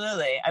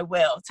 Absolutely. I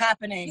will. It's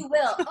happening. You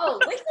will. Oh,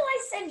 wait till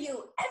I send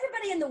you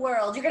everybody in the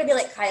world. You're going to be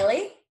like,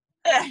 Kylie,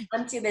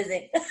 I'm too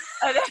busy.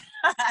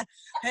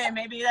 Hey,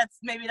 maybe that's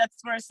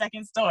for a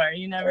second store.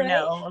 You never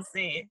know. We'll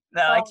see.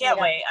 No, I can't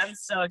wait. I'm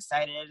so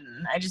excited,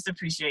 and I just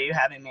appreciate you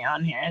having me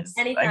on here.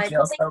 Anytime. I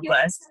feel so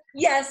blessed.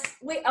 Yes.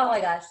 Oh my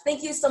gosh.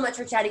 Thank you so much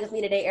for chatting with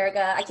me today,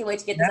 Erica. I can't wait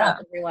to get this out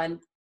to everyone.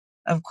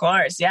 Of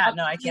course. Yeah.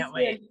 No, I can't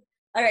wait.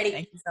 Alrighty.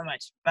 Thank you so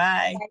much.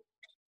 Bye. Bye.